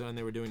anything was when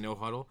they were doing no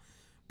huddle,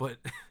 but.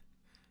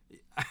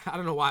 I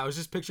don't know why. I was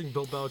just picturing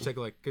Bill Belichick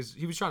because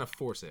he was trying to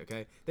force it.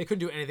 Okay, they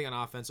couldn't do anything on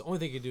offense. The only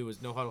thing he could do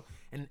was no huddle.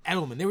 And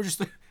Edelman, they were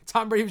just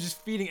Tom Brady was just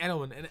feeding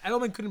Edelman, and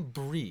Edelman couldn't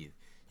breathe.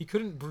 He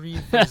couldn't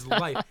breathe for his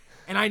life.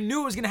 And I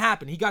knew it was gonna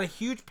happen. He got a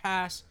huge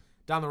pass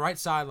down the right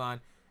sideline,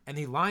 and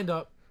he lined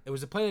up. It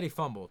was a play that he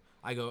fumbled.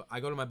 I go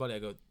to my buddy. I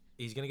go,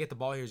 he's gonna get the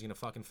ball here. He's gonna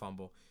fucking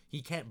fumble.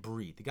 He can't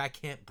breathe. The guy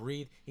can't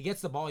breathe. He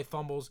gets the ball. He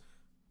fumbles.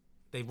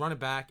 They run it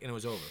back, and it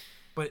was over.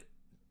 But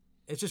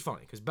it's just funny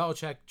because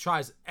Belichick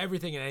tries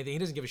everything and anything. He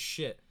doesn't give a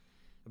shit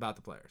about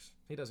the players.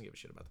 He doesn't give a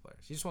shit about the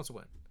players. He just wants to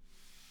win.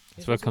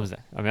 That's what it comes to.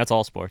 I mean, that's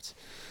all sports.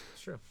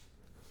 It's true.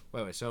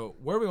 Wait. So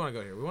where do we want to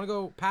go here? We want to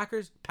go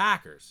Packers.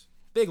 Packers.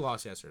 Big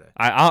loss yesterday.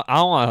 I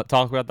don't want to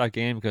talk about that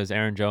game because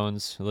Aaron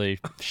Jones really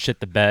shit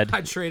the bed.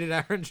 I traded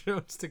Aaron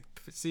Jones to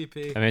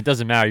CP. I mean, it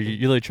doesn't matter. You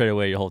literally traded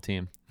away your whole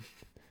team.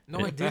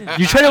 No, I didn't.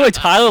 You traded away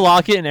Tyler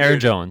Lockett and Aaron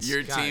Jones.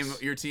 Your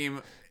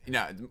team.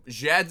 No,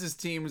 Jadz's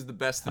team was the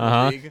best in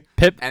the league.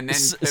 Pip and then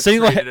Pip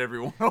traded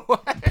everyone away.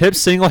 Pip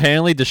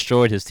single-handedly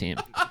destroyed his team.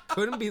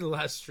 Couldn't be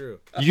less true.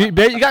 You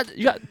got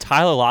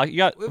Tyler Lockett.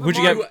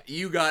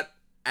 You got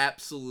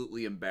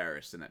absolutely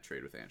embarrassed in that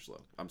trade with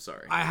Angelo. I'm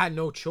sorry. I had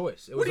no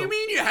choice. What do you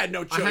mean you had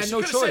no choice? I had no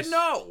you choice. Said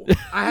no.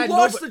 I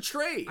lost the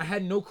trade. I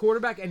had no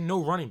quarterback and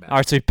no running back. All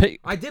right, so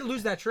I did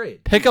lose that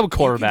trade. Pick up a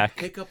quarterback.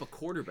 Pick up a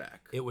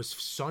quarterback. It was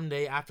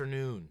Sunday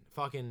afternoon.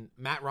 Fucking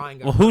Matt Ryan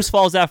got. Well, whose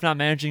fault is that for not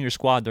managing your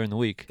squad during the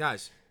week?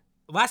 Guys,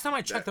 last time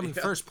I checked them in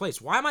first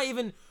place. Why am I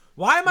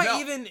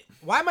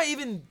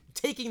even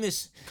taking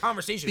this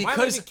conversation?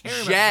 Because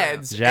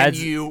Jads and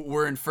you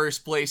were in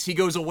first place. He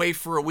goes away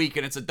for a week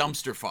and it's a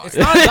dumpster fire. It's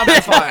not a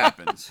dumpster fire.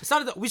 Happens. It's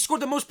not. We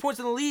scored the most points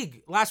in the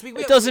league last week.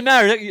 It doesn't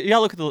matter. You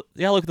gotta look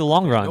at the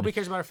long run. Nobody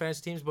cares about our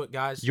fantasy teams, but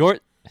guys,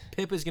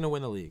 Pip is gonna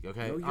win the league.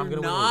 Okay, no, I'm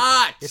gonna not. win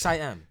the league. Yes, I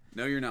am.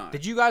 No, you're not.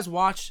 Did you guys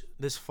watch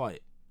this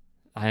fight?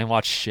 I didn't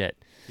watch shit.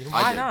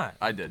 Why not?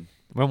 I did.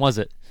 When was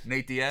it?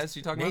 Nate Diaz,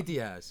 you talking about? Nate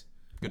Diaz.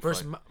 Good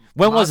fight.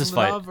 When was this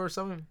fight? Or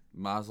something?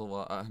 Mazel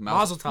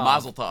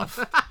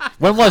Tov.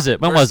 When was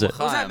it? When was it? It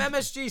was at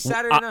MSG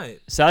Saturday night.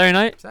 Saturday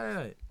night? Saturday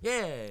night.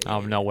 Yeah. I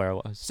don't know where it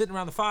was. Sitting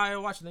around the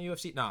fire watching the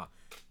UFC. Nah.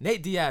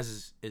 Nate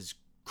Diaz is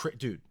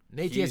dude.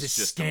 Nate Diaz is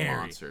just scary. A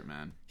monster,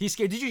 man. He's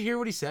scared. Did you hear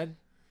what he said?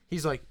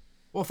 He's like,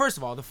 well, first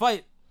of all, the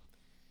fight.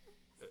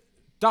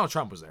 Donald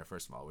Trump was there,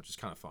 first of all, which is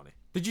kind of funny.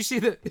 Did you see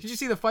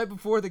the fight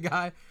before the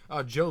guy,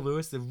 Joe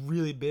Louis, the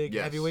really big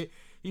heavyweight?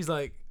 He's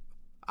like,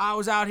 I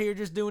was out here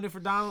just doing it for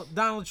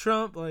Donald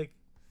Trump, like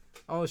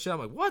all this shit. I'm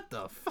like, what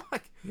the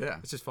fuck? Yeah,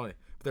 it's just funny.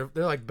 They're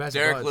like best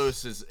Derek buds.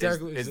 Lewis is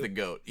the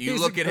GOAT. You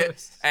look at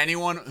it.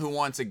 Anyone who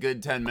wants a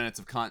good 10 minutes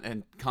of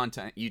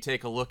content, you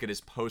take a look at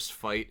his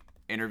post-fight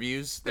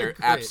interviews. They're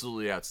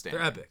absolutely outstanding.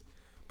 They're epic.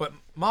 But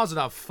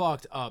Mazadov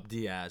fucked up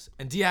Diaz,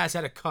 and Diaz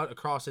had a cut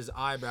across his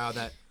eyebrow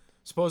that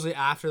supposedly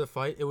after the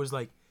fight it was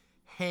like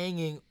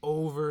hanging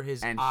over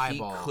his eyeball. And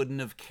he couldn't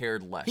have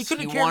cared less.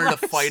 He wanted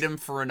to fight him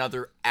for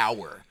another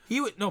hour.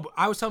 But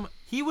I was telling him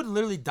he would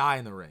literally die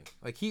in the ring.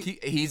 Like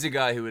he's a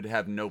guy who would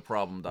have no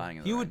problem dying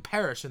in the ring. He would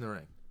perish in the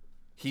ring.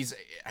 He's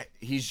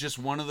just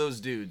one of those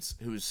dudes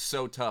who's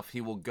so tough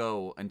he will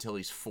go until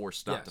he's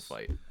forced not to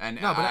fight. And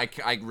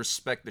I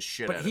respect the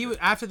shit out of it. But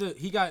after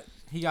he got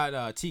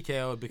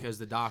TKO'd because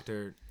the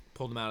doctor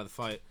pulled him out of the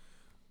fight.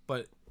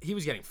 But he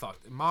was getting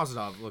fucked.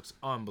 Mazadov looks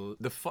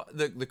unbelievable.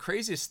 The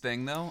craziest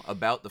thing, though,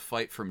 about the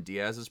fight from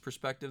Diaz's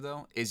perspective,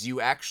 though, is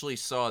you actually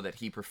saw that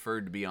he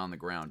preferred to be on the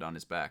ground on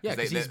his back. Yeah,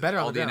 because he's better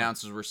on the ground. All the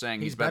announcers were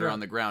saying he's better on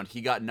the ground.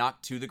 He got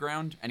knocked to the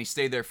ground, and he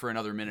stayed there for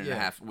another minute and a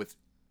half with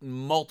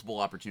multiple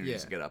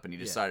opportunities to get up, and he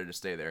decided to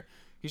stay there.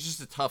 He's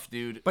just a tough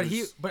dude. But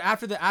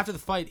after the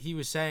fight, he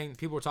was saying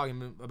people were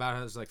talking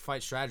about his like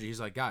fight strategy. He's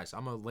like, guys,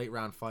 I'm a late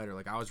round fighter.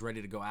 Like I was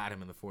ready to go at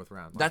him in the 4th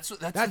round. Like, that's the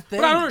thing.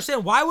 But I don't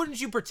understand. Why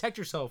wouldn't you protect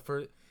yourself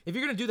for if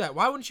you're gonna do that?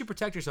 Why wouldn't you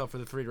protect yourself for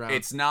the 3 rounds?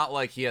 It's not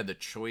like he had the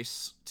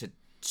choice to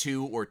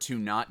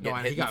not get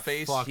hit in the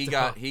face.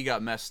 He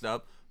got messed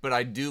up. But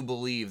I do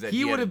believe that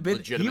he would have been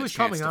legitimate he was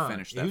chance coming to on.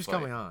 finish that He was fight.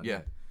 coming on.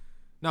 Yeah.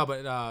 No,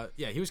 but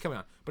he was coming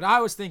on. But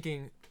I was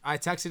thinking, I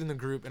texted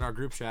in our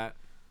group chat.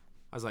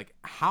 I was like,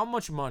 how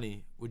much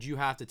money would you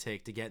have to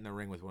take to get in the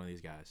ring with one of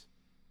these guys?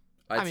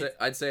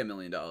 I'd say $1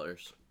 million.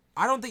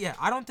 I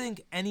don't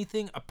think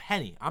anything a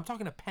penny. I'm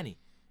talking a penny.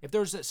 If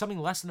there's something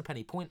less than a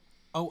penny,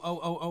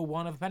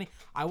 0.00001 of a penny,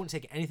 I wouldn't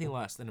take anything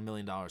less than $1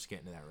 million to get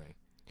into that ring.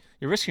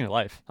 You're risking your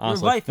life,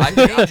 honestly. Your life is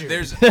in danger.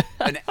 There's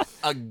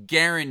a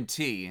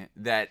guarantee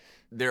that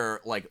there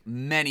are like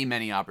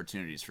many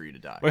opportunities for you to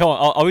die. Wait, hold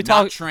on. Are we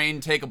talking? Not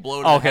trained, take a blow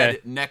to the head,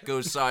 neck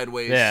goes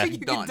sideways. Yeah. You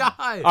done. can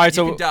die. All right,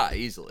 so you can die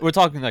easily. we're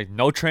talking like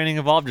no training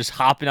involved, just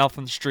hopping out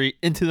from the street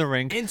into the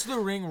ring. Into the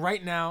ring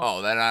right now.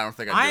 Oh, that I don't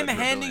think I'd do it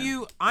for $1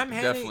 million.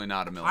 Definitely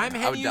not $1 million.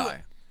 I would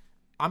die.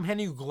 I'm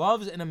handing you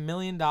gloves and $1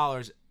 million.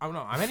 I'm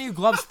handing you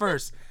gloves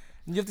first.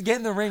 You have to get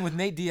in the ring with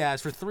Nate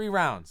Diaz for 3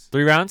 rounds.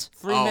 3 rounds?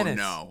 3 Oh, minutes.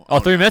 no. Oh,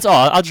 3 minutes? Oh,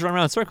 I'll just run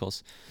around in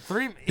circles.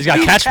 3. He's got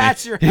to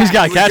catch me. He's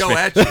got to He would catch go me.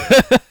 at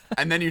you,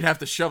 and then you'd have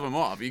to shove him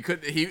off.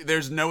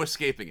 There's no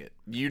escaping it.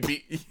 You'd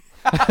be.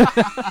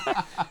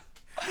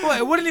 Well,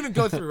 it wouldn't even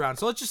go 3 rounds.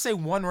 So let's just say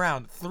 1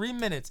 round, 3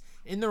 minutes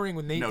in the ring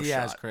with Nate No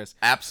Diaz, shot. Chris.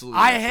 Absolutely.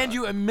 I no hand shot.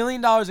 you $1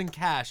 million in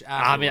cash.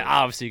 I mean, afterwards.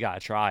 obviously you got to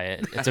try it.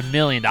 It's $1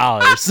 million.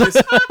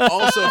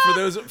 Also,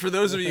 for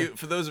those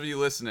of you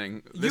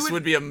listening, this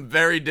would be a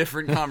very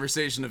different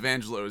conversation if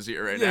Angelo is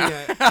here right now.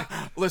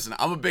 Yeah. Listen,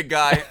 I'm a big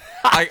guy.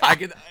 I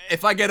could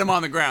if I get him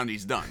on the ground,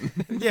 he's done.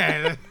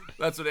 Yeah.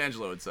 That's what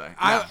Angelo would say.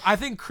 I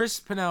think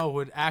Chris Pinnell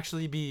would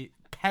actually be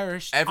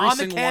perished Every on the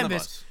single one of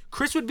canvas. us.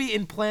 Chris would be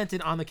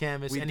implanted on the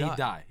canvas We'd and die. he'd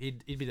die.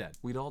 He'd be dead.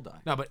 We'd all die.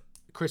 No, but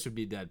Chris would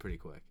be dead pretty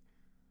quick.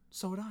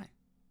 So would I.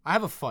 I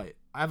have a fight.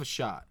 I have a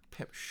shot.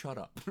 Pip, shut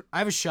up. I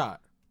have a shot.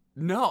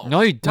 No.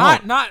 No, you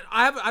don't.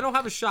 I don't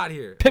have a shot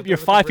here. Pip, you're With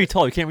the 5 feet wrist.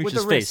 tall. You can't reach With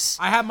his the wrist.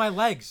 face. I have my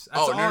legs.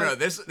 That's Oh, all no.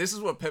 This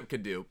is what Pip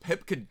could do.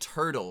 Pip could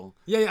turtle.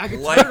 Yeah, I could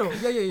like, turtle.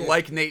 Yeah.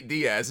 Like Nate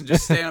Diaz and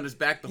just stay on his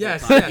back the whole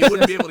Yes, time. yes, He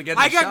wouldn't yes. be able to get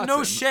I any got shots no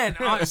in.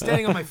 shit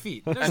standing on my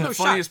feet. There's And no the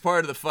shot. funniest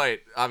part of the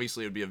fight,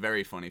 obviously, it would be a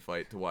very funny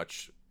fight to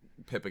watch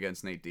Pip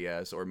against Nate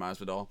Diaz or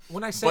Masvidal.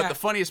 When I say but I- the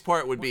funniest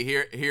part would be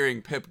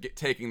hearing Pip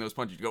taking those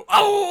punches. You go,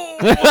 oh!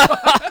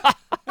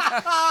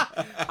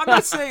 I'm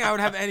not saying I would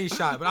have any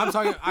shot, but I'm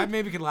talking. I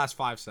maybe could last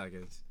 5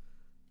 seconds.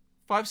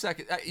 5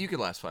 seconds. You could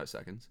last 5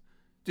 seconds.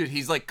 Dude,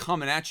 he's like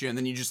coming at you, and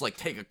then you just like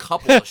take a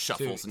couple of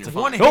shuffles, and you're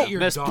One fine. hit, you're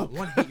missed. done.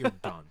 One hit, you're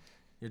done.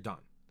 You're done.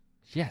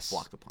 Yes.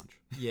 Block the punch.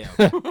 Yeah.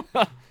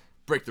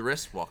 Break the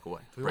wrist, walk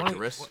away. Break wanna- the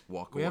wrist,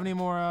 walk We away. have any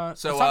more?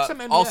 So, let's talk some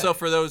NBA. also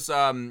for those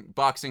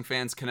boxing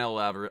fans,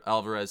 Canelo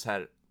Alvarez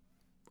had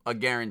a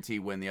guarantee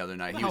win the other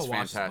night. He was hell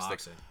watches fantastic.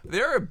 boxing?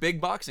 There are big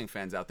boxing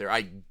fans out there.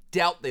 I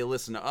doubt they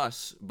listen to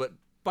us, but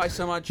by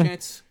some odd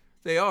chance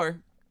they are.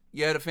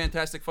 You had a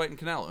fantastic fight in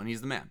Canelo, and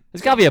he's the man.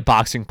 There's got to be a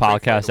boxing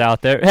podcast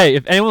out there. Hey,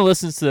 if anyone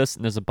listens to this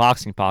and there's a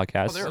boxing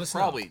podcast, Well, there are us know.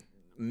 probably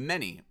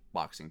many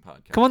boxing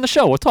podcasts. come on the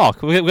show. We'll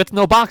talk. We get to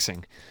know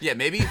boxing. Yeah,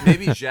 maybe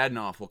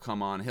Jadnoff will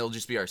come on. He'll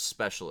just be our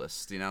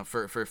specialist,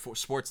 for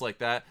sports like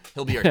that.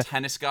 He'll be our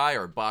tennis guy,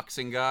 our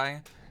boxing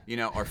guy,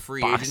 our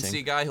free Boxing.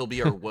 agency guy. He'll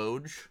be our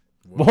Woj.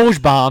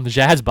 Woj bomb,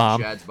 Jazz bomb.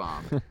 Jad's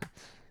bomb.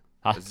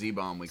 A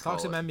Z-bomb, we call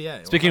Talk some it.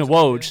 NBA. Speaking of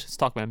Wanna Woj, talk let's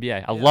talk about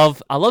NBA.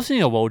 I love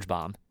seeing a Woj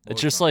bomb. It's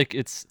Woj just bomb. like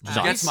it's Just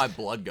nuts. gets my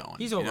blood going.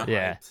 He's you know? overhyped.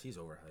 Yeah. He's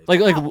overhyped.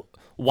 Like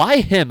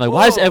why him? Like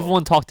why does Whoa.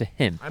 everyone talk to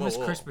him? I miss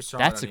Whoa, Chris whoa.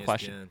 Broussard. That's on the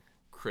question. ESPN.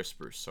 Chris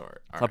Broussard.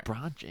 All right.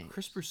 LeBron James.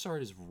 Chris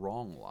Broussard is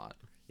wrong a lot.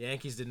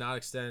 Yankees did not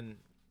extend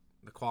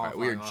the All right, qualifying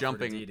we are offer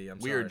jumping. to Didi. I'm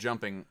We sorry. are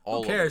jumping Who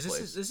all cares? over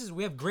the This place. is.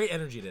 We have great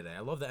energy today.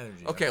 I love the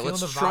energy. Okay, I'm feeling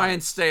let's the try vibe.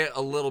 and stay a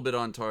little bit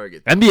on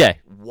target. NBA.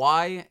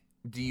 Why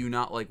do you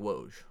not like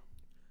Woj?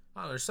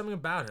 Oh, there's something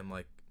about him.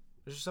 Like,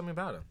 there's just something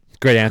about him.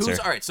 Great answer.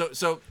 All right,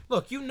 so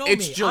Look, you know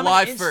It's me.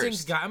 July I'm an instinct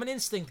 1st. guy. I'm an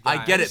instinct guy.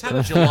 I get it, just but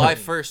have a July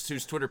feeling. 1st,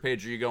 whose Twitter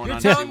page are you going You're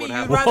on to see telling me what you'd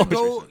happened? rather with Woj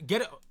go recently?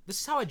 get it. This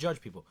is how I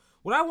judge people.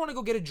 Would I want to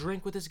go get a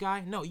drink with this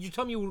guy? No. You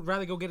tell me you would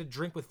rather go get a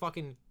drink with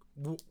fucking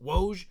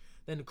Woj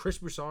than Chris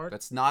Broussard?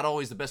 That's not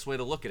always the best way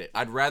to look at it.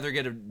 I'd rather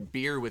get a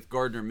beer with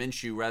Gardner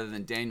Minshew rather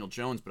than Daniel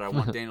Jones, but I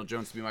want Daniel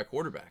Jones to be my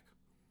quarterback.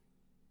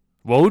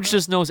 Woj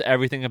just knows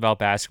everything about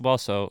basketball,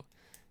 so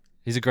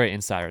he's a great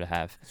insider to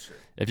have.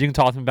 If you can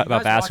talk to him You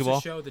about guys basketball,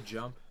 Watch the show The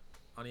Jump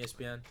on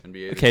ESPN.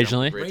 NBA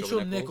Occasionally.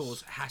 Rachel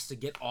Nichols has to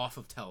get off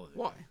of television.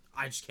 Why?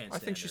 I just can't I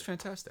stand think she's her.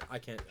 fantastic. I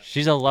can't.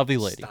 she's a lovely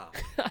lady. Stop.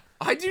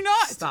 I do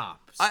not. Stop.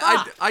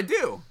 I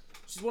do.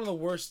 She's one of the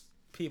worst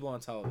people on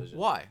television.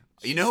 Why?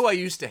 You know who I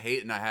used to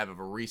hate and I have a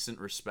recent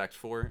respect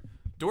for?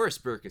 Doris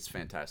Burke is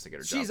fantastic at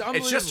her She's job.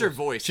 It's just her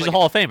unbelievable. voice. She's a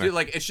Hall of Famer.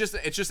 Dude, it's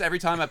just every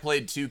time I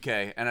played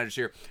 2K and I just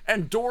hear,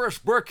 and Doris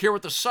Burke here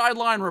with the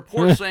sideline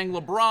report saying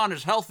LeBron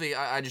is healthy.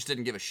 I just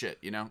didn't give a shit,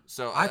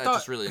 So I it thought-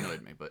 just really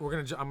annoyed me. But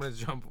I'm gonna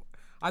jump.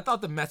 I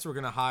thought the Mets were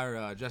gonna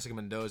hire Jessica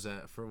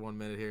Mendoza for 1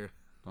 minute here.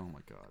 Oh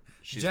my God,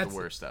 she's Jets, the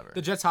worst ever.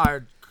 The Jets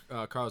hired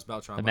Carlos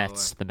Beltran. The by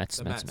Mets. The way.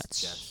 The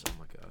Mets. Jets. Oh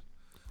my God.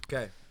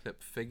 Okay,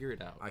 Pip, figure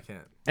it out. I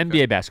can't.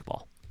 NBA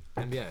basketball.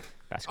 NBA.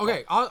 Basketball.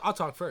 Okay, I'll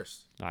talk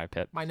first. All right,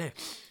 Pip. My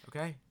Knicks.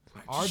 Okay.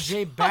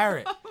 R.J.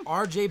 Barrett.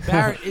 R.J.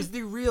 Barrett is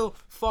the real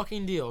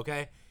fucking deal.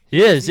 Okay.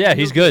 He is. the Yeah, real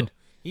he's deal. good.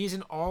 He's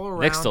an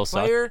all-around Knicks still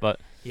suck, player. but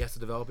He has to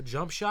develop a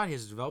jump shot. He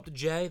has to develop the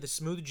J, the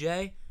smooth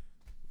J.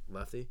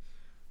 Lefty.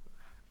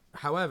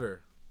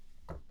 However,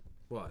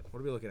 what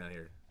are we looking at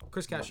here?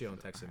 Chris Cascione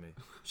texted me.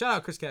 Shout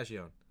out Chris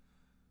Cascione.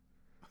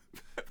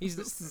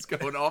 This is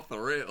going off the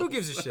rails. Who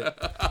gives a shit?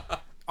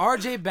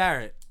 R.J.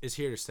 Barrett is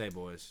here to stay,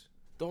 boys.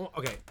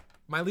 Okay.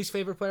 My least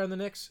favorite player on the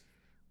Knicks,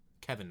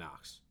 Kevin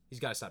Knox. He's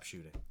got to stop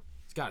shooting.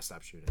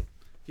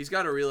 He's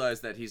got to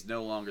realize that he's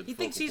no longer the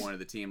focal point of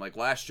the team. Like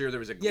last year, there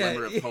was a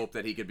glimmer of hope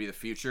that he could be the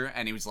future,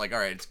 and he was like, "All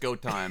right, it's go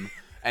time."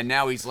 And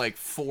now he's like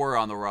 4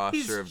 on the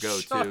roster of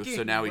go-to,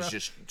 so now he's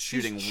just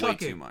shooting way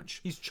too much.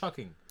 He's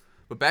chucking.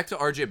 But back to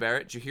R.J.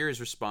 Barrett. Did you hear his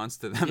response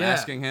to them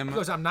asking him? He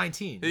goes, "I'm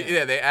 19."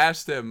 Yeah, they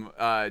asked him,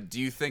 "Do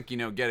you think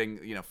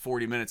getting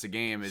 40 minutes a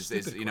game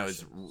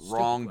is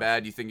wrong,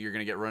 bad? Do you think you're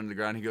gonna get run to the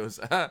ground?" He goes,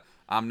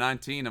 "I'm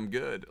 19. I'm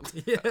good."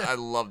 Yeah. I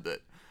loved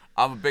it.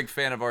 I'm a big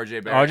fan of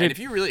R.J. Barrett. And if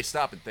you really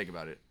stop and think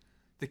about it,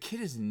 the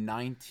kid is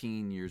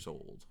 19 years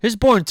old. He was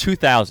born in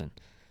 2000.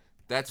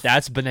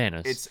 That's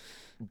bananas. It's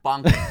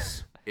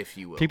bonkers, if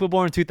you will. People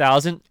born in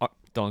 2000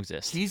 don't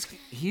exist.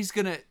 He's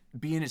gonna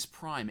be in his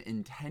prime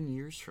in 10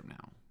 years from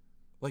now.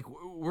 Like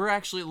we're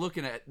actually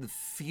looking at the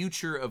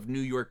future of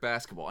New York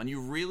basketball, and you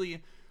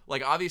really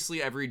like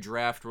obviously every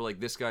draft we're like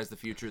this guy's the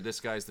future,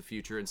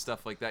 and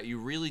stuff like that. You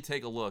really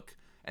take a look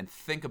and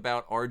think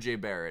about R.J.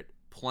 Barrett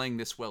playing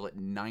this well at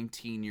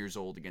 19 years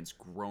old against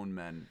grown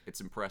men. It's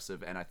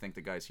impressive, and I think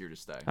the guy's here to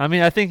stay. I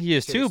mean, I think he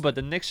is too, but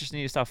the Knicks just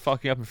need to stop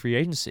fucking up in free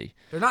agency.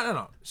 They're not.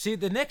 No. See,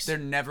 the Knicks. They're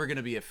never going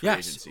to be a free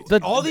agency.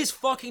 All these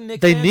fucking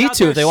Knicks. They fans need out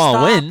to there, if they want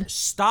to win.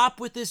 Stop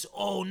with this.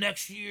 Oh,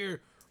 next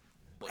year.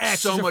 X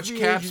So is a much free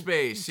cap agent.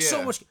 space. Yeah.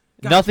 So much.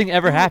 Guys, Nothing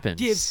ever who happens.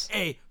 Gives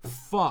a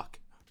fuck.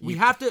 We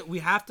have to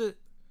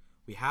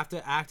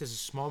act as a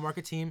small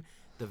market team.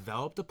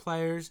 Develop the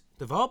players.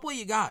 Develop what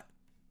you got.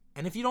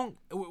 And if you don't,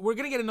 we're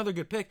gonna get another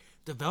good pick.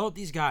 Develop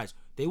these guys.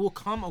 They will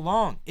come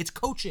along. It's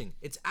coaching.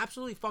 It's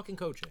absolutely fucking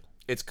coaching.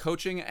 It's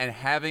coaching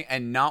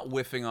and not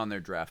whiffing on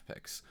their draft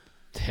picks.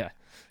 Yeah.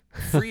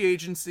 Free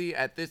agency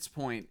at this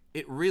point,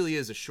 it really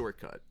is a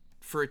shortcut.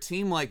 For a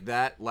team like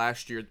that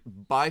last year,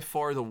 by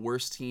far the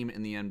worst team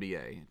in the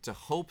NBA, to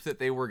hope that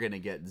they were going to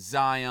get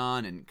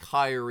Zion and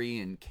Kyrie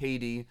and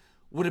KD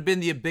would have been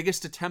the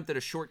biggest attempt at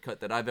a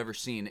shortcut that I've ever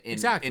seen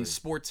in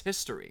sports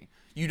history.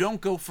 You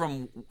don't go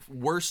from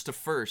worst to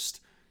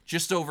first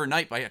just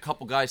overnight by a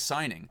couple guys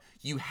signing.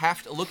 You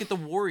have to look at the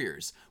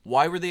Warriors.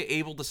 Why were they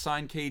able to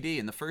sign KD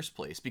in the first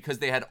place? Because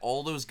they had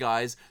all those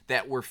guys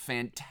that were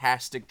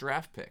fantastic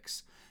draft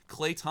picks.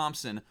 Klay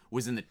Thompson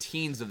was in the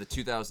teens of the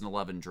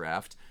 2011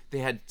 draft. They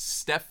had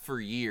Steph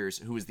for years,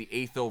 who was the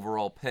 8th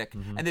overall pick,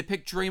 and they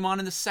picked Draymond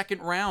in the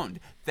 2nd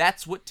round.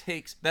 That's what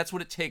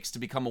it takes to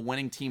become a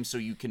winning team, so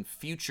you can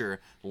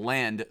future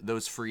land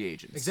those free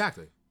agents.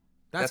 Exactly.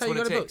 That's how you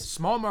got to build.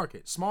 Small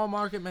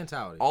market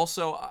mentality.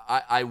 Also,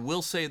 I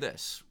will say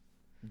this: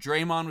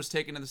 Draymond was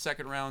taken in the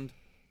 2nd round.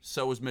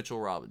 So was Mitchell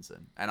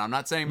Robinson, and I'm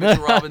not saying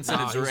Mitchell Robinson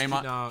is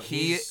Draymond.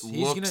 He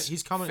looks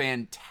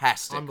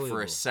fantastic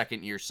for a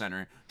second-year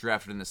center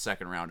drafted in the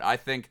 2nd round. I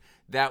think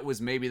that was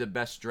maybe the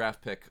best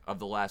draft pick of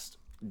the last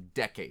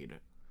decade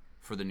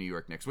for the New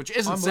York Knicks, which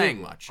isn't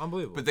saying much.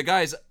 Unbelievable. But the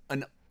guy's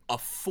a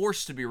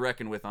force to be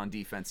reckoned with on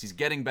defense. He's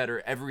getting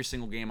better every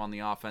single game on the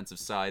offensive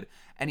side,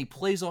 and he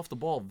plays off the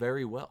ball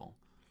very well.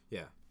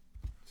 Yeah.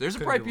 There's a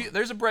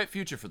bright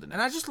future for the Knicks.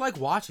 And I just like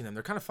watching them.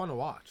 They're kind of fun to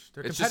watch.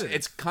 They're competitive.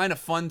 It's kind of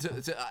fun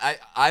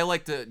I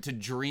like to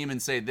dream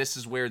and say this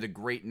is where the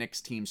great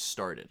Knicks team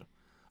started.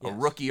 Yes. A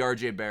rookie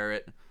R.J.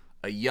 Barrett,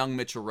 a young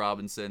Mitchell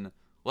Robinson.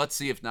 Let's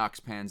see if Knox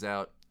pans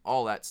out.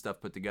 All that stuff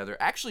put together.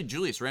 Actually,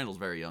 Julius Randle's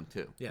very young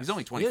too. Yes. He's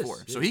only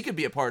 24, so he could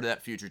be a part of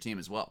that future team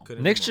as well.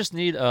 Knicks just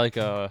need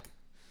a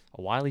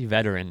wily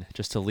veteran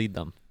just to lead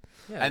them.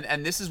 Yeah.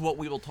 And this is what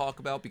we will talk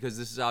about because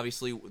this is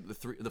obviously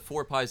the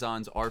 4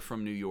 Paisans are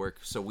from New York,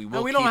 so we will.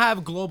 And we don't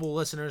have global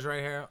listeners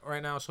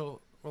right now,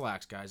 so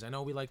relax, guys. I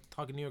know we like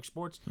talking New York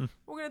sports.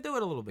 We're gonna do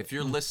it a little bit. If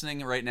you're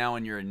listening right now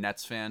and you're a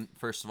Nets fan,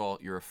 first of all,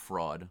 you're a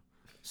fraud.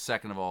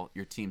 Second of all,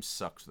 your team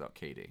sucks without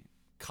KD.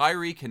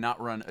 Kyrie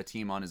cannot run a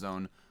team on his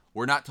own.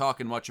 We're not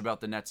talking much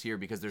about the Nets here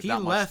because there's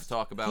not much to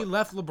talk about. He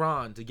left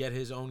LeBron to get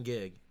his own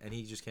gig, and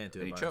he just can't do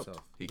it by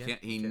himself. He can't.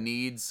 He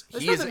needs.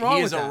 There's He is nothing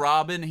wrong a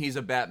Robin. He's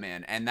a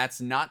Batman, and that's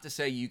not to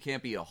say you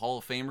can't be a Hall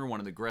of Famer, one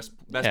of the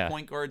best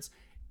point guards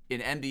in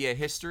NBA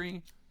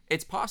history.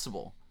 It's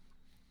possible.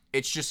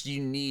 It's just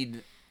you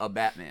need a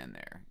Batman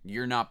there.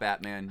 You're not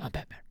Batman. I'm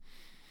Batman.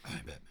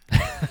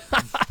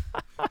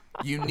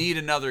 You need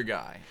another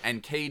guy,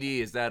 and KD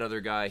is that other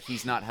guy.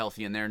 He's not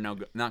healthy, and they're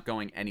not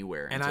going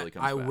anywhere until he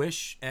comes back. I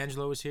wish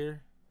Angelo was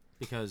here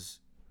because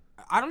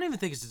I don't even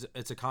think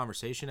it's a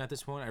conversation at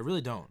this point. I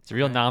really don't. It's a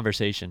real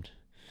conversation.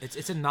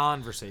 It's a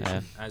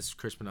non-versation, as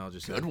Chris Pinnell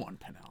just said. Good one,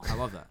 Pinnell. I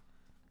love that.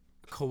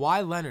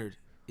 Kawhi Leonard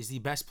is the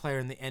best player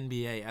in the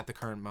NBA at the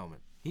current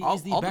moment. He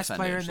is the best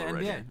player in the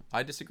NBA. Right,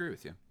 I disagree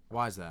with you.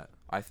 Why is that?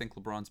 I think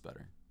LeBron's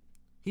better.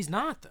 He's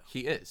not, though.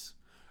 He is.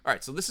 All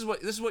right, so this is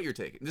what you're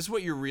taking. This is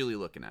what you're really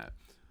looking at.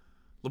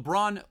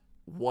 LeBron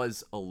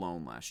was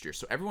alone last year,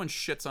 so everyone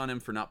shits on him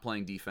for not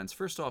playing defense.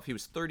 First off, he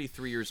was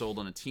 33 years old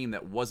on a team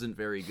that wasn't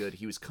very good.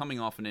 He was coming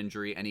off an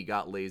injury, and he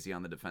got lazy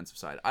on the defensive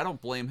side. I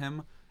don't blame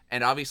him.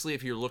 And obviously,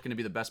 if you're looking to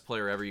be the best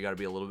player ever, you got to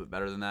be a little bit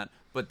better than that.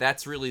 But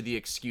that's really the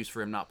excuse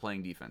for him not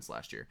playing defense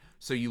last year.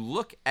 So you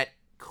look at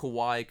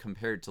Kawhi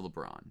compared to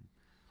LeBron.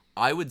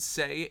 I would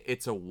say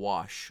it's a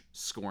wash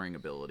scoring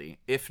ability.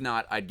 If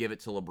not, I'd give it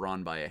to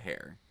LeBron by a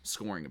hair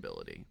scoring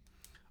ability.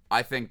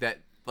 I think that,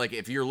 like,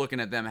 if you're looking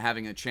at them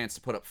having a chance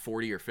to put up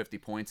 40 or 50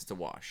 points, it's a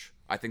wash.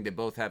 I think they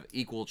both have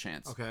equal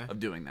chance of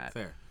doing that.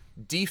 Fair.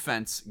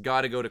 Defense,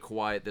 got to go to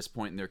Kawhi at this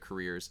point in their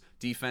careers.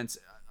 Defense,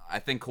 I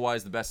think Kawhi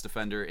is the best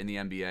defender in the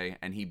NBA,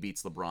 and he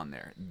beats LeBron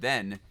there.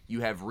 Then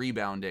you have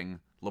rebounding.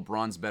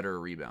 LeBron's better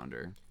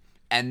rebounder.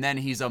 And then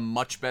he's a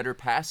much better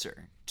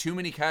passer. Too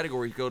many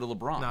categories go to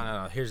LeBron.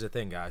 No. Here's the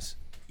thing, guys.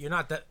 You're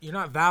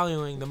not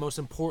valuing the most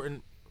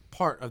important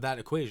part of that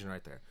equation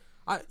right there.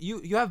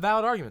 You have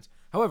valid arguments.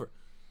 However,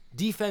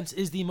 defense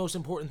is the most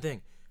important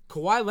thing.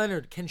 Kawhi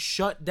Leonard can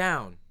shut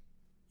down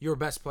your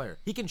best player.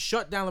 He can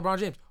shut down LeBron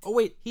James. Oh,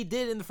 wait, he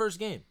did in the first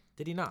game.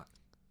 Did he not?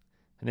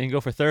 And then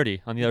go for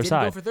 30 on the other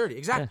side. Go for 30.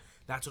 Exactly.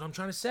 Yeah. That's what I'm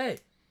trying to say.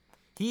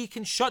 He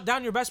can shut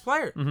down your best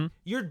player. Mm-hmm.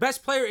 Your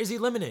best player is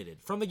eliminated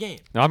from the game.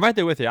 No, I'm right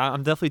there with you.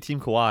 I'm definitely Team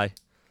Kawhi.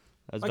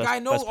 I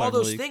know all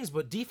those things,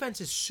 but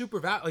defense is super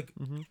valuable. Like,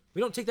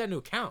 we don't take that into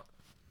account.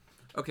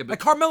 Okay, but like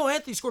Carmelo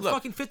Anthony scored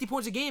fucking 50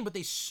 points a game, but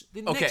the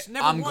Knicks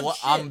never won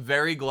shit. I'm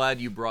very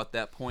glad you brought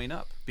that point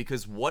up,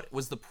 because what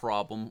was the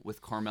problem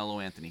with Carmelo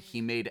Anthony?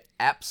 He made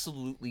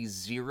absolutely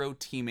zero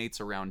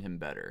teammates around him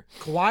better.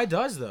 Kawhi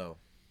does, though.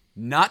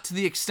 Not to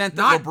the extent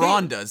that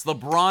LeBron does.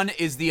 LeBron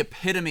is the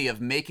epitome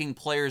of making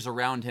players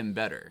around him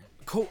better.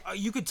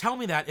 You could tell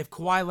me that if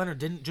Kawhi Leonard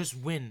didn't just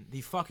win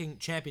the fucking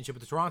championship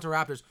with the Toronto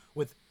Raptors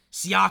with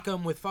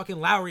Siakam, with fucking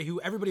Lowry,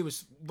 who everybody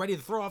was ready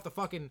to throw off the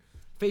fucking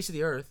face of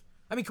the earth.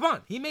 I mean, come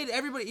on. He made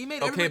everybody.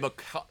 Okay,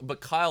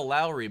 but Kyle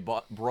Lowry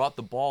brought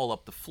the ball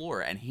up the floor,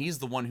 and he's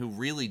the one who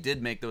really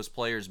did make those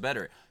players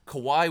better.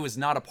 Kawhi was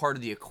not a part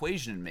of the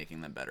equation in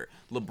making them better.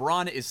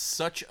 LeBron is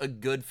such a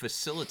good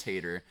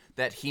facilitator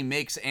that he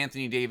makes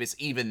Anthony Davis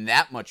even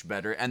that much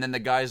better, and then the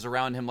guys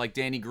around him like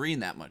Danny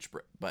Green that much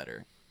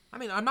better. I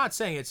mean, I'm not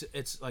saying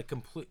it's like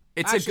complete.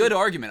 It's a good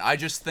argument. I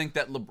just think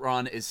that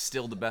LeBron is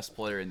still the best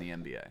player in the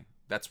NBA.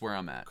 That's where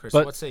I'm at. Chris,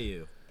 what say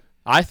you?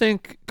 I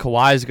think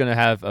Kawhi is going to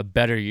have a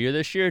better year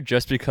this year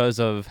just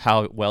because of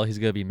how well he's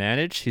going to be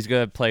managed. He's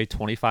going to play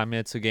 25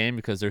 minutes a game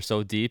because they're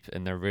so deep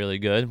and they're really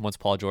good once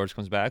Paul George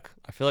comes back.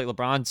 I feel like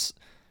LeBron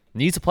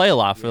needs to play a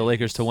lot for the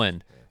Lakers to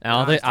win.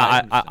 And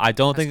I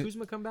don't think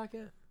Kuzma come back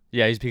yet?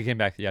 Yeah, he came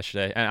back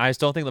yesterday. And I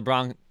just don't think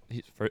LeBron,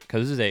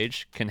 because of his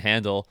age, can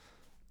handle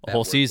a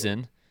whole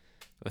season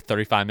with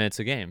 35 minutes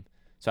a game.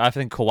 So I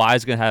think Kawhi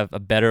is going to have a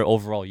better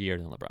overall year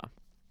than LeBron.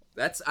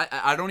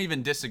 I don't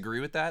even disagree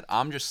with that.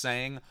 I'm just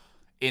saying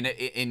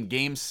in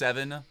Game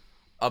 7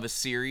 of a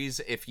series,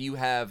 if you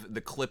have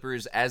the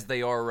Clippers as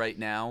they are right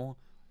now,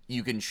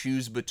 you can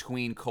choose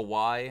between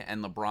Kawhi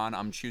and LeBron.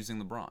 I'm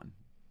choosing LeBron.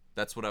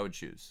 That's what I would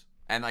choose.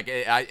 And like,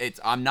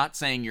 I'm not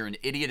saying you're an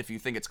idiot if you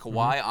think it's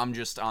Kawhi. Mm-hmm. I'm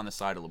just on the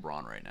side of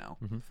LeBron right now.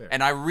 Mm-hmm.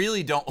 And I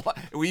really don't.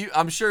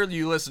 I'm sure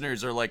you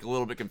listeners are like a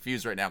little bit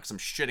confused right now because I'm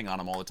shitting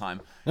on him all the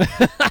time.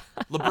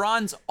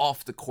 LeBron's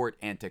off the court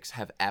antics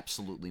have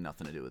absolutely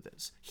nothing to do with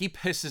this. He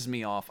pisses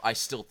me off. I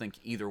still think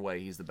either way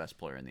he's the best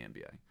player in the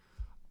NBA.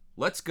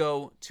 Let's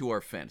go to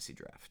our fantasy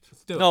draft.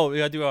 No, we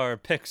gotta do our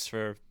picks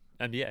for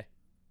NBA.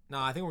 No,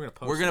 I think we're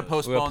gonna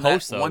postpone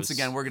that. Once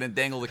again, we're gonna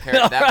dangle the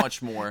carrot that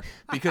much more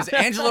because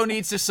Angelo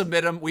needs to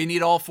submit them. We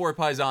need all four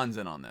Paisans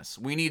in on this.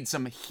 We need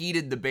some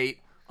heated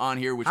debate on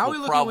here, which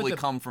will probably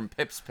come from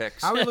Pip's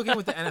picks. How are we looking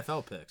with the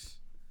NFL picks?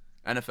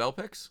 NFL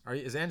picks?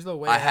 Is Angelo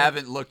way I ahead?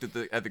 haven't looked at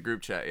the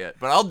group chat yet,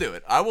 but I'll do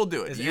it. I will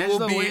do it.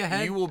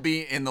 You will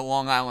be in the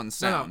Long Island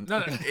Sound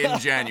in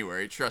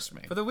January. Trust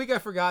me. For the week I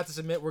forgot to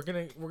submit, we're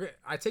gonna.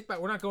 I take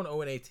back. We're not going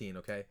 0-18.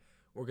 Okay.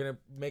 We're going to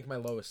make my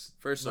lowest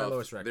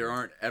record. There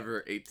aren't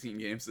ever 18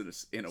 games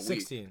in a week.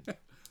 16.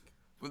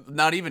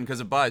 Not even because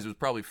of buys. It was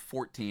probably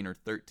 14 or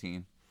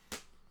 13.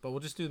 But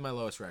we'll just do my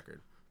lowest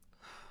record.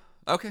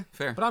 Okay,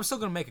 fair. But I'm still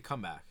going to make a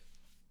comeback.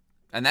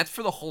 And that's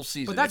for the whole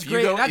season. But that's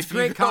great. That's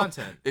great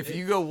content. If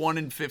you go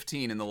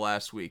 1-15 in the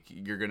last week,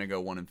 you're going to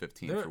go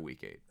 1-15 for week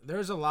 8.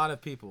 There's a lot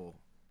of people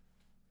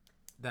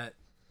that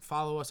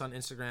follow us on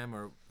Instagram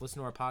or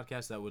listen to our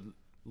podcast that would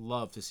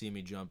love to see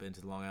me jump into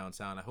the Long Island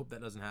Sound. I hope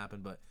that doesn't happen,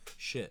 but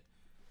shit.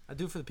 I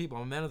do it for the people.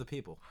 I'm a man of the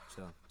people.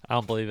 So I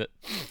don't believe it.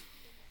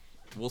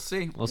 We'll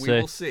see. We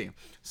will see.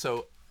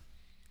 So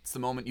it's the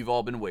moment you've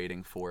all been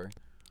waiting for.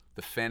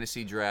 The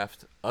fantasy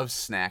draft of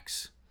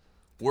snacks.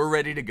 We're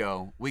ready to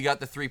go. We got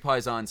the three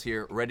Paisans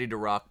here, ready to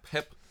rock.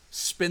 Pip,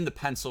 spin the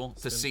pencil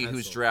to see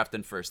who's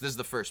drafting first. This is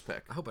the first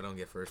pick. I hope I don't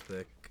get first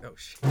pick. Oh,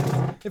 shit.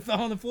 It fell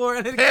on the floor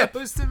and it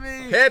goes to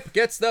me. Pip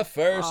gets the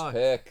first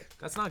pick.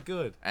 That's not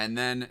good. And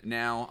then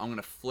now I'm going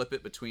to flip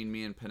it between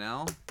me and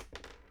Pinnell.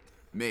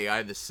 Me, I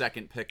have the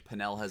second pick.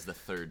 Pinnell has the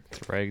third pick.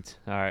 It's rigged.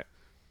 All right.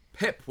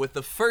 Pip with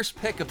the first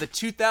pick of the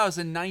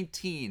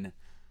 2019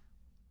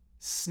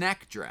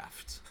 snack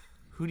draft.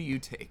 Who do you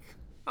take?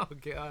 Oh,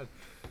 God.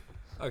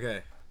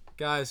 Okay.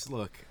 Guys,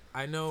 look.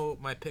 I know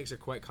my picks are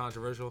quite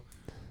controversial,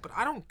 but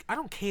I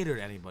don't cater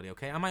to anybody,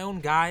 okay? I'm my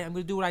own guy. I'm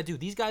going to do what I do.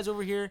 These guys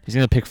over here, He's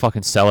gonna pick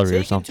fucking celery or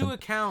take something. into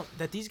account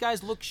that these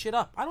guys look shit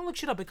up. I don't look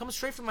shit up. It comes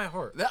straight from my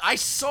heart. I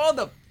saw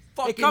the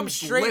fucking comes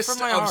straight list from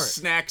my of heart.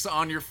 snacks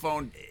on your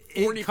phone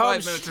It 45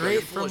 comes minutes ago. straight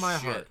You're full from of my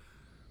shit. heart.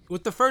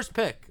 With the first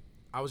pick,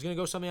 I was going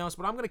to go something else,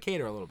 but I'm going to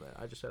cater a little bit.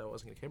 I just said I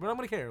wasn't going to cater, but I'm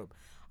going to cater a little bit.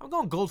 I'm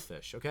going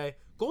goldfish, okay?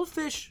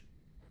 Goldfish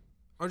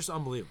are just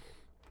unbelievable.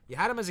 You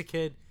had them as a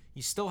kid.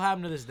 You still have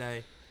them to this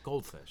day.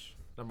 Goldfish.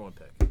 Number one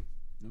pick.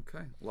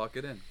 Okay, lock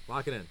it in.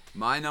 Lock it in.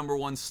 My number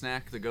one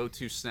snack, the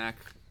go-to snack,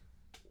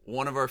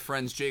 one of our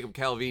friends, Jacob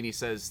Calvini,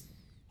 says,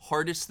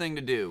 hardest thing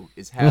to do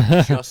is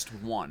have just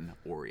one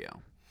Oreo.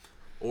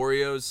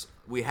 Oreos,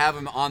 we have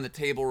them on the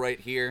table right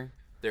here.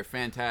 They're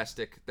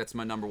fantastic. That's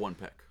my number one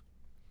pick.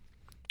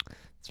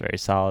 It's very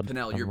solid.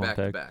 Pinnell, you're Number one back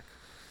to pick. back.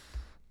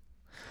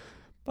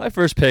 My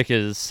first pick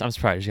is, I'm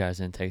surprised you guys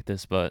didn't take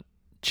this, but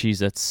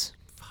Cheez-Its.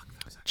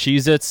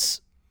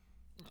 Cheez-Its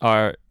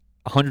are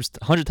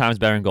 100 times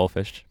better than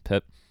Goldfish,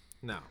 Pip.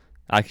 No.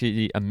 I could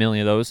eat a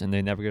million of those, and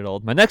they never get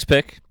old. My next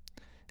pick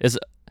is,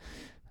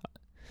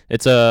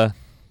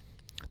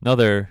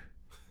 another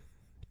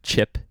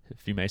chip,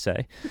 if you may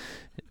say.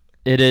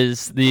 It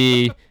is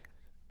the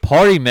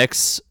party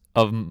mix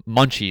of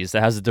Munchies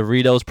that has the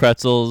Doritos,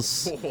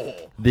 pretzels, Out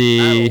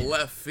the of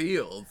left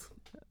field.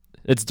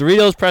 it's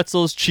Doritos,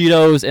 pretzels,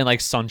 Cheetos, and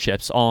like Sun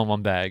Chips all in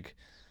one bag.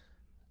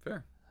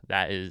 Fair.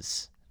 That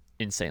is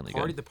insanely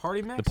good. The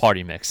party mix? The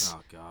party mix.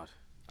 Oh, God.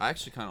 I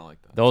actually kind of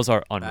like that. Those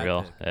are Bad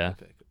unreal. pick. Yeah. Bad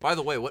pick. By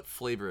the way, what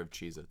flavor of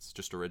Cheez-Its?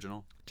 Just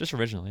original? Just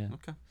original, yeah.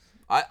 Okay.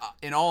 I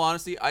in all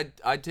honesty,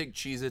 I'd take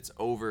Cheez-Its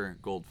over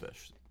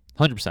Goldfish.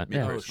 100%. Me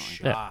Yeah. Oh, personally.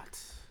 shot.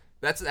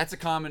 That's a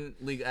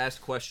commonly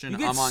asked question. You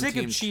get I'm on sick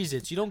team. of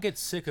Cheez-Its. You don't get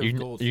sick of You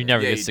goldfish.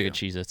 never Yeah, get you sick do. of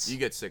Cheez-Its. You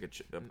get sick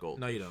of gold.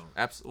 No, you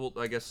don't. Well,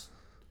 I guess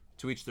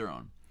to each their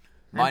own.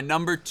 My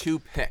number 2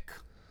 pick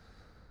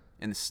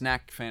in the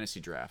snack fantasy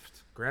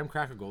draft. Graham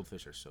cracker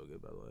goldfish are so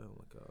good, by the way. Oh,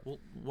 my God. Well,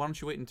 why don't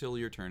you wait until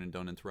your turn and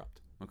don't interrupt?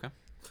 Okay.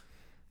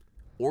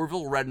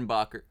 Orville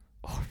Redenbacher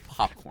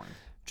popcorn.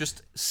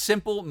 Just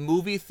simple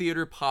movie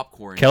theater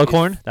popcorn. Kettle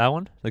corn? That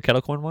one? The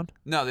kettle corn one?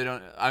 No, they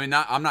don't. I mean,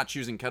 I'm not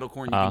choosing kettle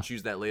corn. You can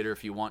choose that later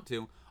if you want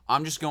to.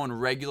 I'm just going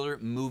regular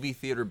movie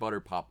theater butter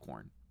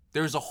popcorn.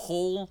 There's a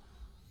whole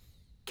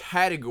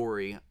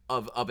category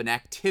of an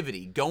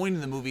activity. Going to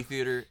the movie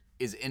theater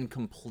is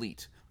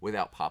incomplete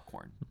without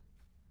popcorn.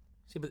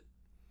 See, but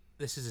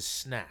this is a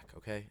snack,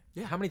 okay?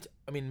 Yeah. How many?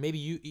 I mean, maybe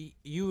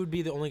you would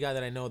be the only guy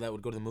that I know that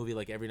would go to the movie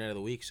like every night of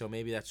the week. So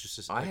maybe that's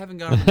just. I haven't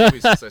gone to the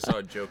movies since I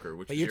saw Joker,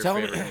 which But is you're your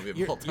telling favorite me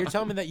movie of all time. you're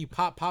telling me that you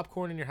pop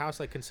popcorn in your house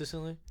like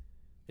consistently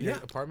in your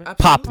apartment?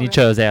 Pop in each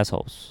other's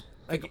assholes.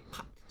 Like,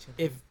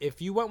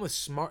 if you went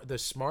with the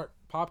smart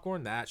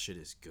popcorn, that shit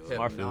is good. Yeah,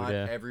 Smart food, not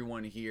yeah.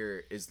 everyone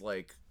here is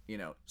like,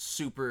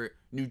 super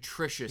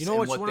nutritious You know in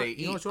what what one- they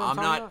you know eat. which one I'm I'm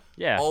talking not about?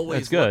 Yeah, always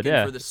that's good, looking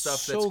yeah. for the stuff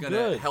So that's going to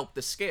good. help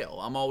the scale.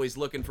 I'm always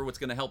looking for what's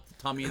going to help the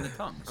tummy and the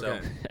tongue. So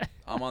Okay.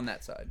 I'm on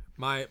that side.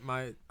 My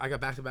I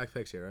got back-to-back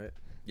picks here, right?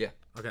 Yeah.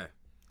 Okay.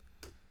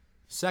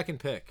 Second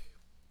pick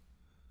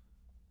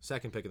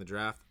in the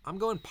draft. I'm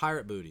going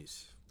Pirate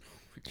Booties.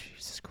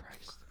 Jesus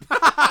Christ.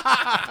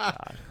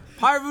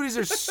 Pirate Booties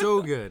are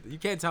so good. You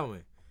can't tell me.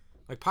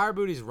 Like, Pirate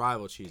Booties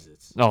rival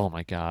Cheez-Its. Oh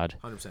my God.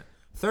 100%.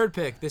 Third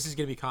pick. This is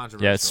going to be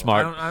controversial. Yeah, it's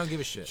smart. I don't give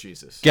a shit.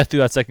 Jesus. Get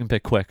through that second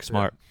pick quick.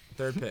 Smart.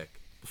 Third pick.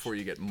 Before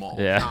you get mauled.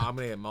 Yeah. No, I'm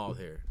going to get mauled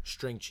here.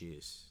 String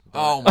cheese.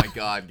 Oh my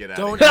God, get out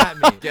of Don't here. at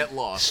me. Get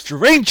lost.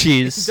 String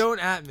cheese. Don't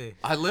at me.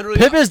 I literally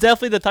Pip is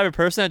definitely the type of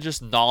person that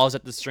just gnaws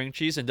at the string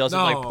cheese and doesn't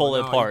like pull it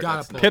No, you apart.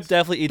 gotta pull Pip it.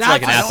 definitely eats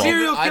That's like an a apple.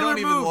 serial I don't killer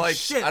even move. like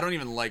Shit. I don't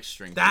even like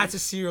string That's a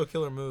cheese. serial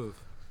killer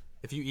move.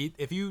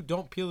 If you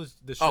don't peel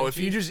the string Oh, if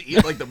you cheese- just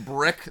eat like the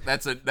brick,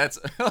 that's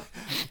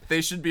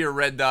they should be a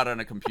red dot on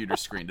a computer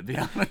screen, to be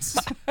honest.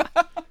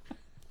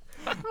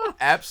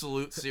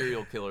 Absolute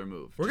serial killer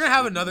move. We're going to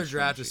have another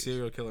draft of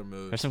serial killer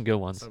moves. There's some good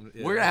ones.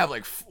 Yeah. We're gonna have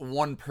like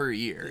one per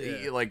year,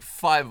 Yeah. like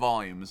 5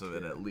 volumes of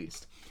it at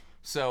least.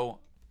 So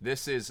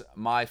this is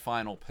my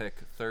final pick,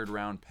 third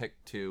round pick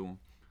 2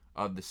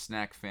 of the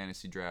snack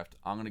fantasy draft.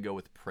 I'm gonna go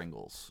with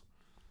Pringles.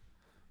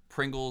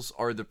 Pringles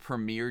are the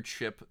premier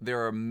chip.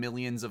 There are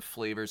millions of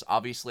flavors.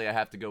 Obviously, I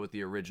have to go with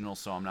the original,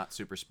 so I'm not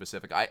super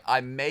specific.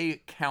 I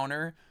may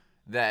counter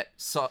that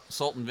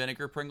salt and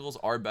vinegar Pringles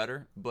are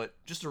better, but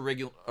just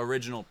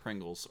original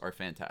Pringles are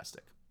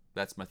fantastic.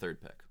 That's my third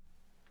pick.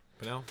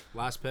 Pinnell,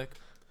 last pick.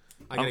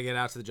 I got to get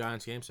out to the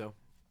Giants game, so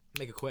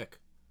make it quick.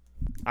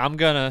 I'm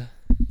gonna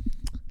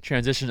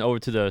transition over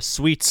to the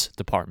sweets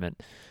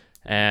department,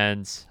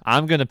 and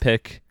I'm gonna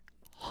pick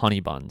honey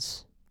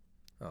buns.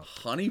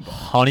 Honey buns.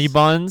 Honey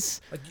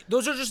buns. Like,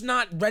 those are just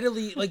not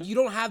readily, like, you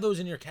don't have those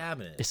in your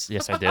cabinet.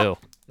 Yes, I do. No,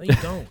 you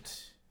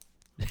don't.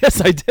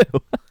 Yes, I do.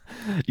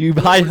 You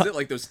buy. Is it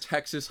like those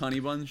Texas honey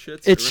bun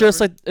shits? It's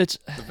just like it's.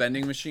 the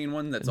vending machine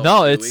one. That's all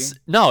No,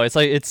 gooey? it's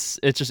like it's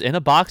just in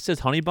a box.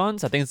 It's honey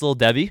buns. I think it's Little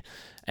Debbie,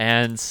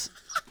 and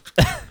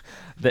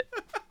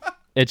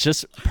it's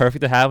just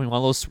perfect to have when you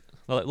want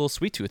a little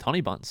sweet tooth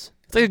honey buns.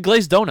 It's like a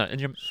glazed donut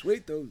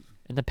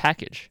in the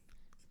package.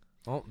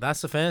 Well,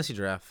 that's the fantasy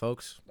draft,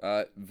 folks.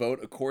 Vote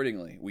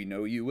accordingly. We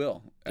know you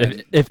will.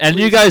 If any of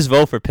you guys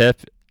vote for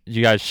Pip,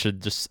 you guys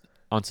should just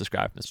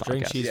unsubscribe from this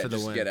String podcast. cheese for the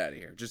just win. get out of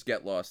here. Just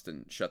get lost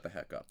and shut the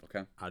heck up.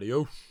 Okay.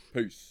 Adios.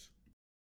 Peace.